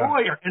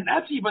Destroyer, and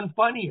that's even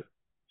funnier,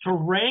 to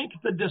rank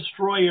the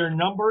Destroyer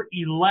number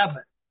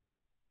 11.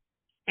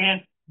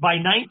 And by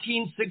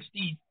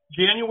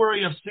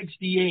January of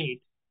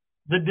 68,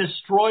 the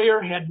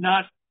Destroyer had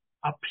not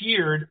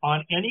appeared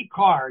on any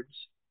cards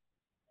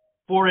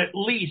for at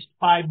least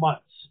 5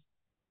 months.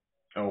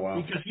 Oh,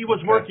 wow. Because he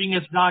was working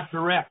as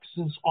Dr. X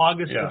since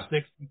August of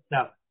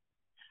 67.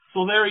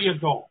 So there you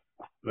go.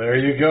 There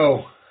you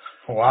go.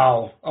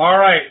 Wow. All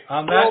right.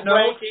 On that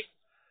note,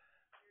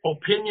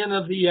 opinion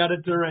of the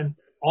editor, and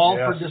all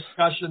for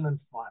discussion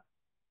and fun.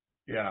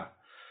 Yeah.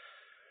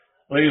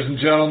 Ladies and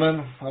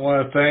gentlemen, I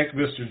want to thank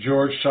Mr.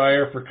 George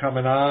Schire for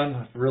coming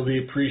on. Really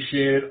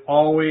appreciate it.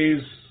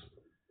 Always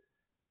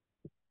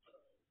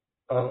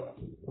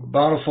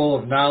bountiful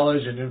of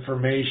knowledge and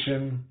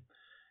information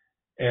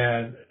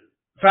and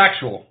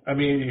factual. I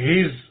mean,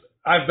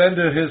 I've been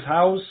to his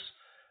house.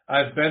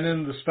 I've been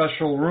in the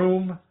special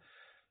room,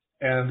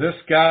 and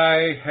this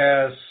guy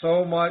has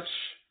so much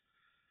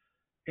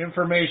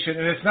information,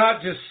 and it's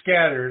not just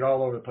scattered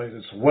all over the place.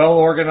 It's well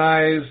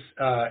organized.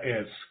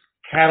 It's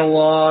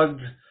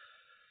cataloged.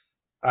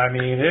 I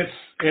mean,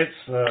 it's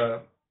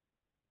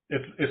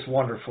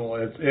wonderful.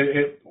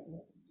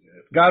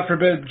 God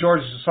forbid,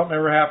 George, if something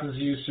ever happens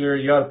to you, sir,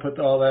 you ought to put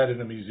all that in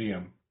a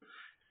museum.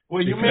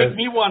 Well, you make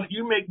me want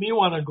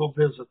to go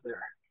visit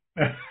there.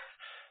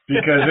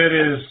 Because it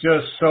is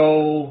just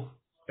so,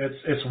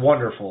 it's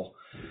wonderful.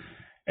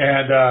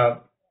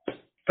 And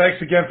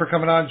thanks again for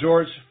coming on,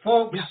 George.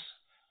 Folks,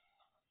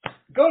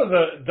 go to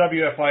the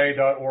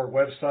WFIA.org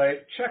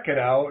website, check it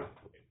out,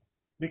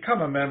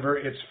 become a member.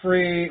 It's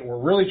free. We're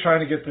really trying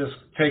to get this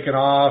taken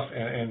off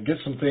and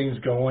get some things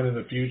going in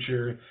the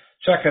future.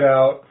 Check it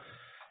out.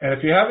 And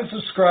if you haven't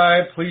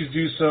subscribed, please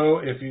do so.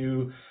 If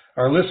you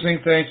are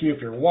listening, thank you. If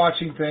you're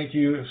watching, thank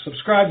you.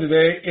 Subscribe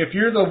today. If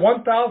you're the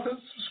 1,000th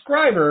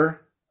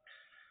subscriber,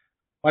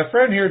 my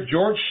friend here,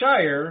 George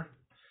Schire,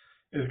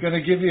 is going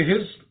to give you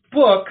his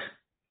book,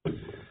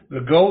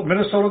 The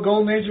Minnesota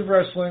Golden Age of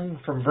Wrestling,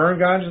 From Vern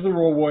Gone to the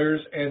Road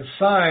Warriors, and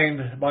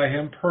signed by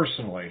him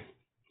personally.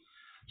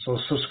 So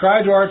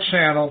subscribe to our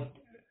channel.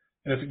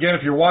 And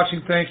if you're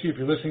watching, thank you. If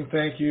you're listening,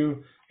 thank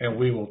you. And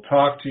we will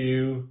talk to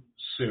you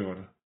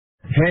soon.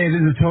 Hey, this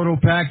is Total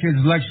Package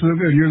Lex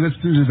Luger, and you're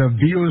listening to the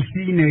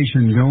VOC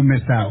Nation. Don't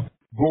miss out.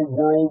 The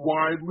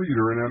worldwide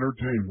leader in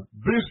entertainment.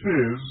 This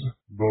is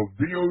the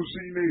VOC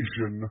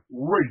Nation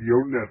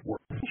Radio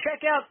Network.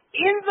 Check out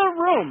In the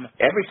Room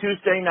every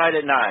Tuesday night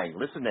at 9.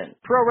 Listen in.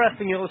 Pro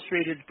Wrestling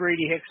Illustrated's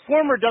Brady Hicks,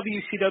 former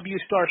WCW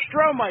star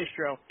Stro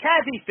Maestro,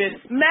 Kathy Fitz,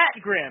 Matt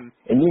Grimm.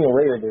 And you and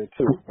Ray are there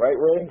too, right,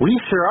 Ray? We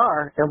sure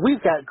are, and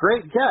we've got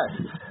great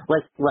guests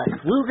like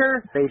Lex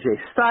Luger,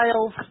 AJ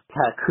Styles,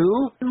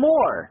 Taku, and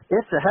more.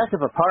 It's a heck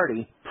of a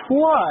party.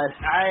 Plus,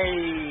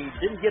 I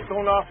didn't get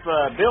thrown off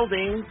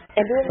buildings.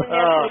 And then we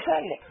got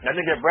pregnant. I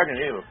didn't get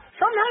pregnant either.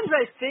 Sometimes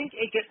I think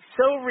it gets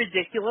so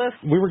ridiculous.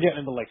 We were getting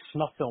into like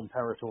snuff film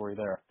territory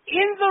there.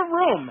 In the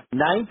Room.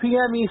 9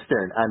 p.m.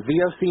 Eastern on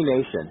VOC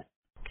Nation.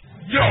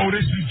 Yo,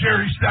 this is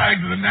Jerry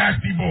Steiggs of the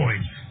Nasty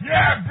Boys.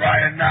 Yeah,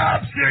 Brian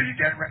Knobs here. You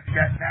getting ready to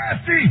get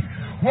nasty?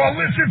 Well,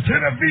 listen to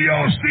the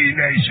VOC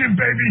Nation,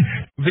 baby.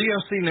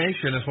 VOC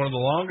Nation is one of the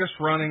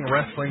longest-running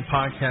wrestling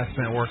podcast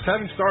networks,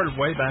 having started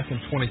way back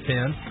in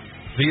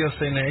 2010.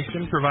 VOC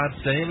Nation provides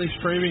daily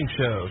streaming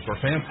shows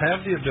where fans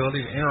have the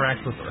ability to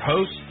interact with their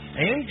hosts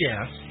and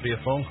guests via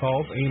phone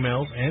calls,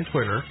 emails, and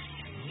Twitter.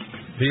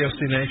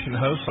 VOC Nation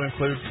hosts will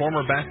include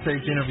former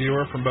backstage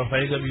interviewer from both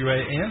AWA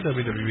and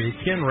WWE,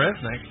 Ken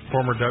Resnick,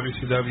 former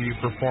WCW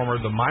performer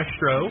The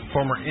Maestro,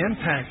 former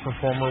Impact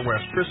performer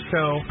Wes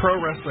Briscoe,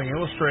 Pro Wrestling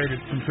Illustrated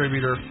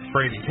contributor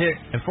Brady Hick,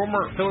 and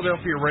former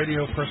Philadelphia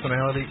radio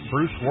personality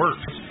Bruce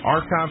Wirtz.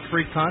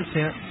 Archive-free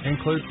content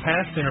includes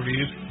past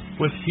interviews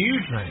with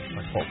huge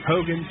names like Hulk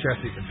Hogan,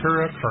 Jesse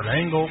Ventura, Kurt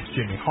Angle,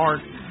 Jimmy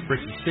Hart,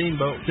 Ricky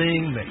Steamboat,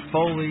 Sting, Mick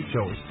Foley,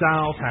 Joey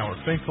Styles, Howard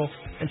Finkel,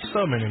 and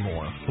so many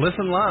more.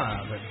 Listen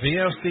live at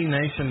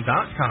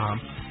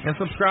VOCNation.com and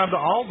subscribe to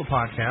all the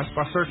podcasts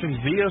by searching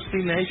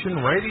VOC Nation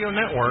Radio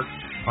Network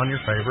on your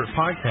favorite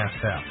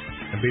podcast app.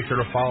 And be sure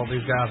to follow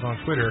these guys on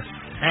Twitter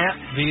at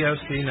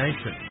VOC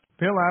Nation.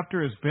 Bill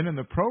Apter has been in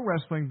the pro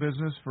wrestling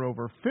business for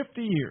over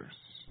 50 years.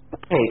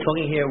 Hey,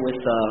 talking here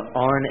with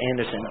Arn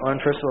Anderson. Arn,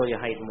 first of all, your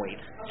height and weight.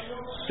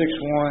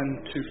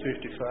 6'1",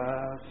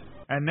 255.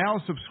 And now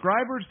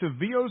subscribers to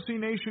VOC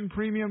Nation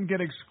Premium get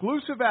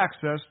exclusive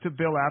access to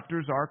Bill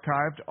Apter's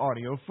archived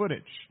audio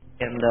footage.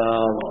 And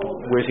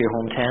where's your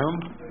hometown?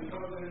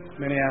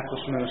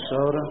 Minneapolis,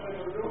 Minnesota.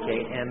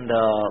 Okay, and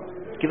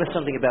give us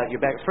something about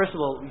your back. First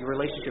of all, your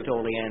relationship to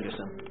Ole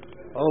Anderson.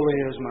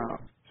 Ole is my...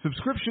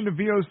 Subscription to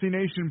VOC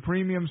Nation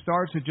Premium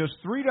starts at just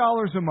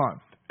 $3 a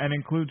month and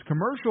includes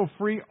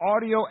commercial-free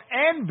audio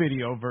and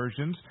video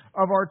versions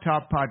of our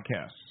top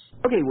podcasts.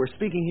 Okay, we're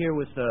speaking here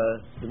with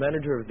the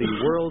manager of the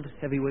World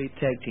Heavyweight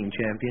Tag Team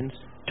Champions,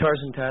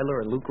 Tarzan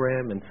Tyler and Luke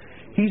Graham, and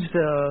he's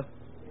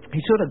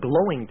sort of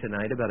glowing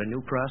tonight about a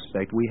new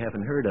prospect we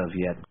haven't heard of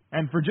yet.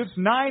 And for just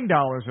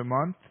 $9 a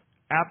month,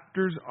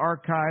 Apter's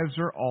archives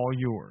are all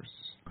yours.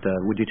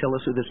 Would you tell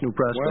us who this new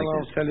prospect is?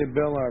 Well, I'll tell you,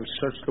 Bill, I've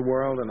searched the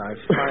world, and I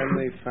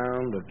finally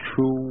found the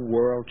true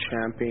world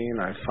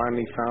champion. I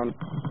finally found...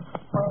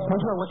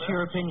 What's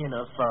your opinion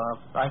of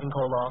Ivan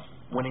Koloff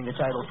winning the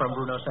title from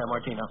Bruno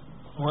Sammartino?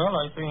 Well,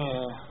 I think,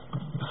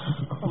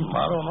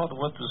 I don't know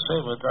what to say,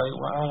 but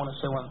I want to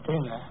say one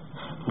thing.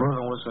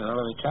 Bruno was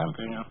another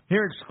champion.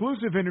 Hear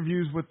exclusive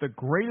interviews with the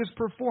greatest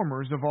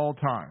performers of all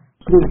time.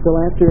 This is Bill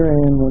Apter,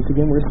 and once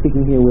again, we're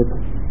speaking here with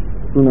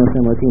Bruno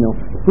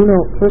Sammartino. Bruno,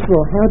 first of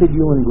all, how did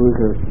you and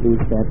Bruiser lose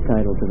that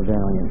title to the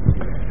Valiant?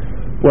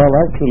 Well,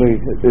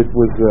 actually, it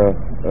was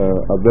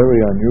a very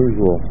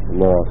unusual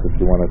loss, if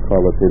you want to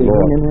call it a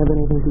loss. Did it have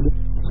anything to do?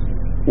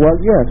 Well,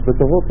 yes, but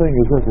the whole thing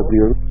is this: if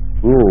the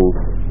rules,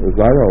 as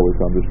I always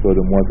understood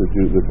them, was that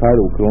the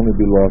title could only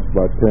be lost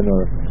by pin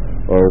or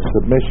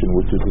submission,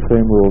 which is the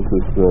same rules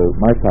as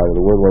my title,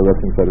 the World Wide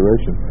Wrestling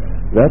Federation.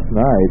 That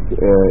night,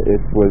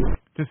 it was...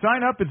 To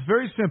sign up, it's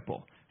very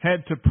simple.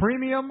 Head to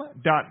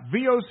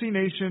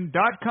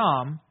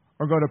premium.vocnation.com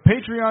or go to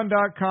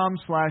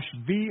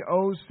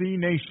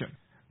patreon.com/vocnation.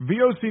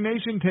 VOC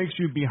Nation takes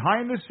you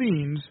behind the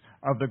scenes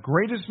of the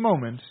greatest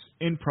moments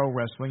in pro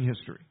wrestling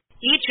history.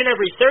 Each and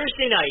every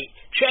Thursday night,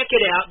 check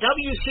it out,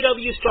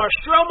 WCW star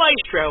Stro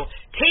Maestro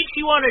takes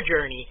you on a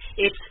journey.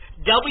 It's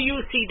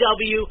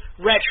WCW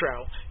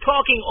Retro,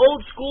 talking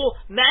old school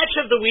match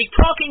of the week,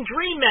 talking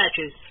dream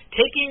matches,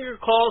 taking your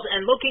calls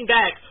and looking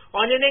back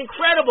on an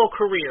incredible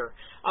career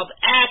of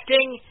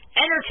acting,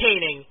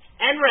 entertaining,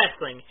 and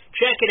wrestling.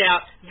 Check it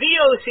out,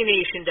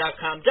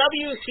 vocnation.com,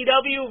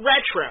 WCW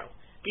Retro.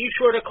 Be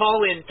sure to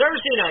call in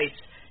Thursday nights,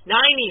 9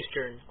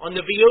 Eastern, on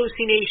the VOC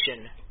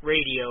Nation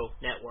Radio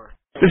Network.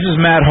 This is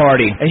Matt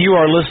Hardy, and you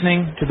are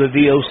listening to the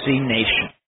VOC Nation.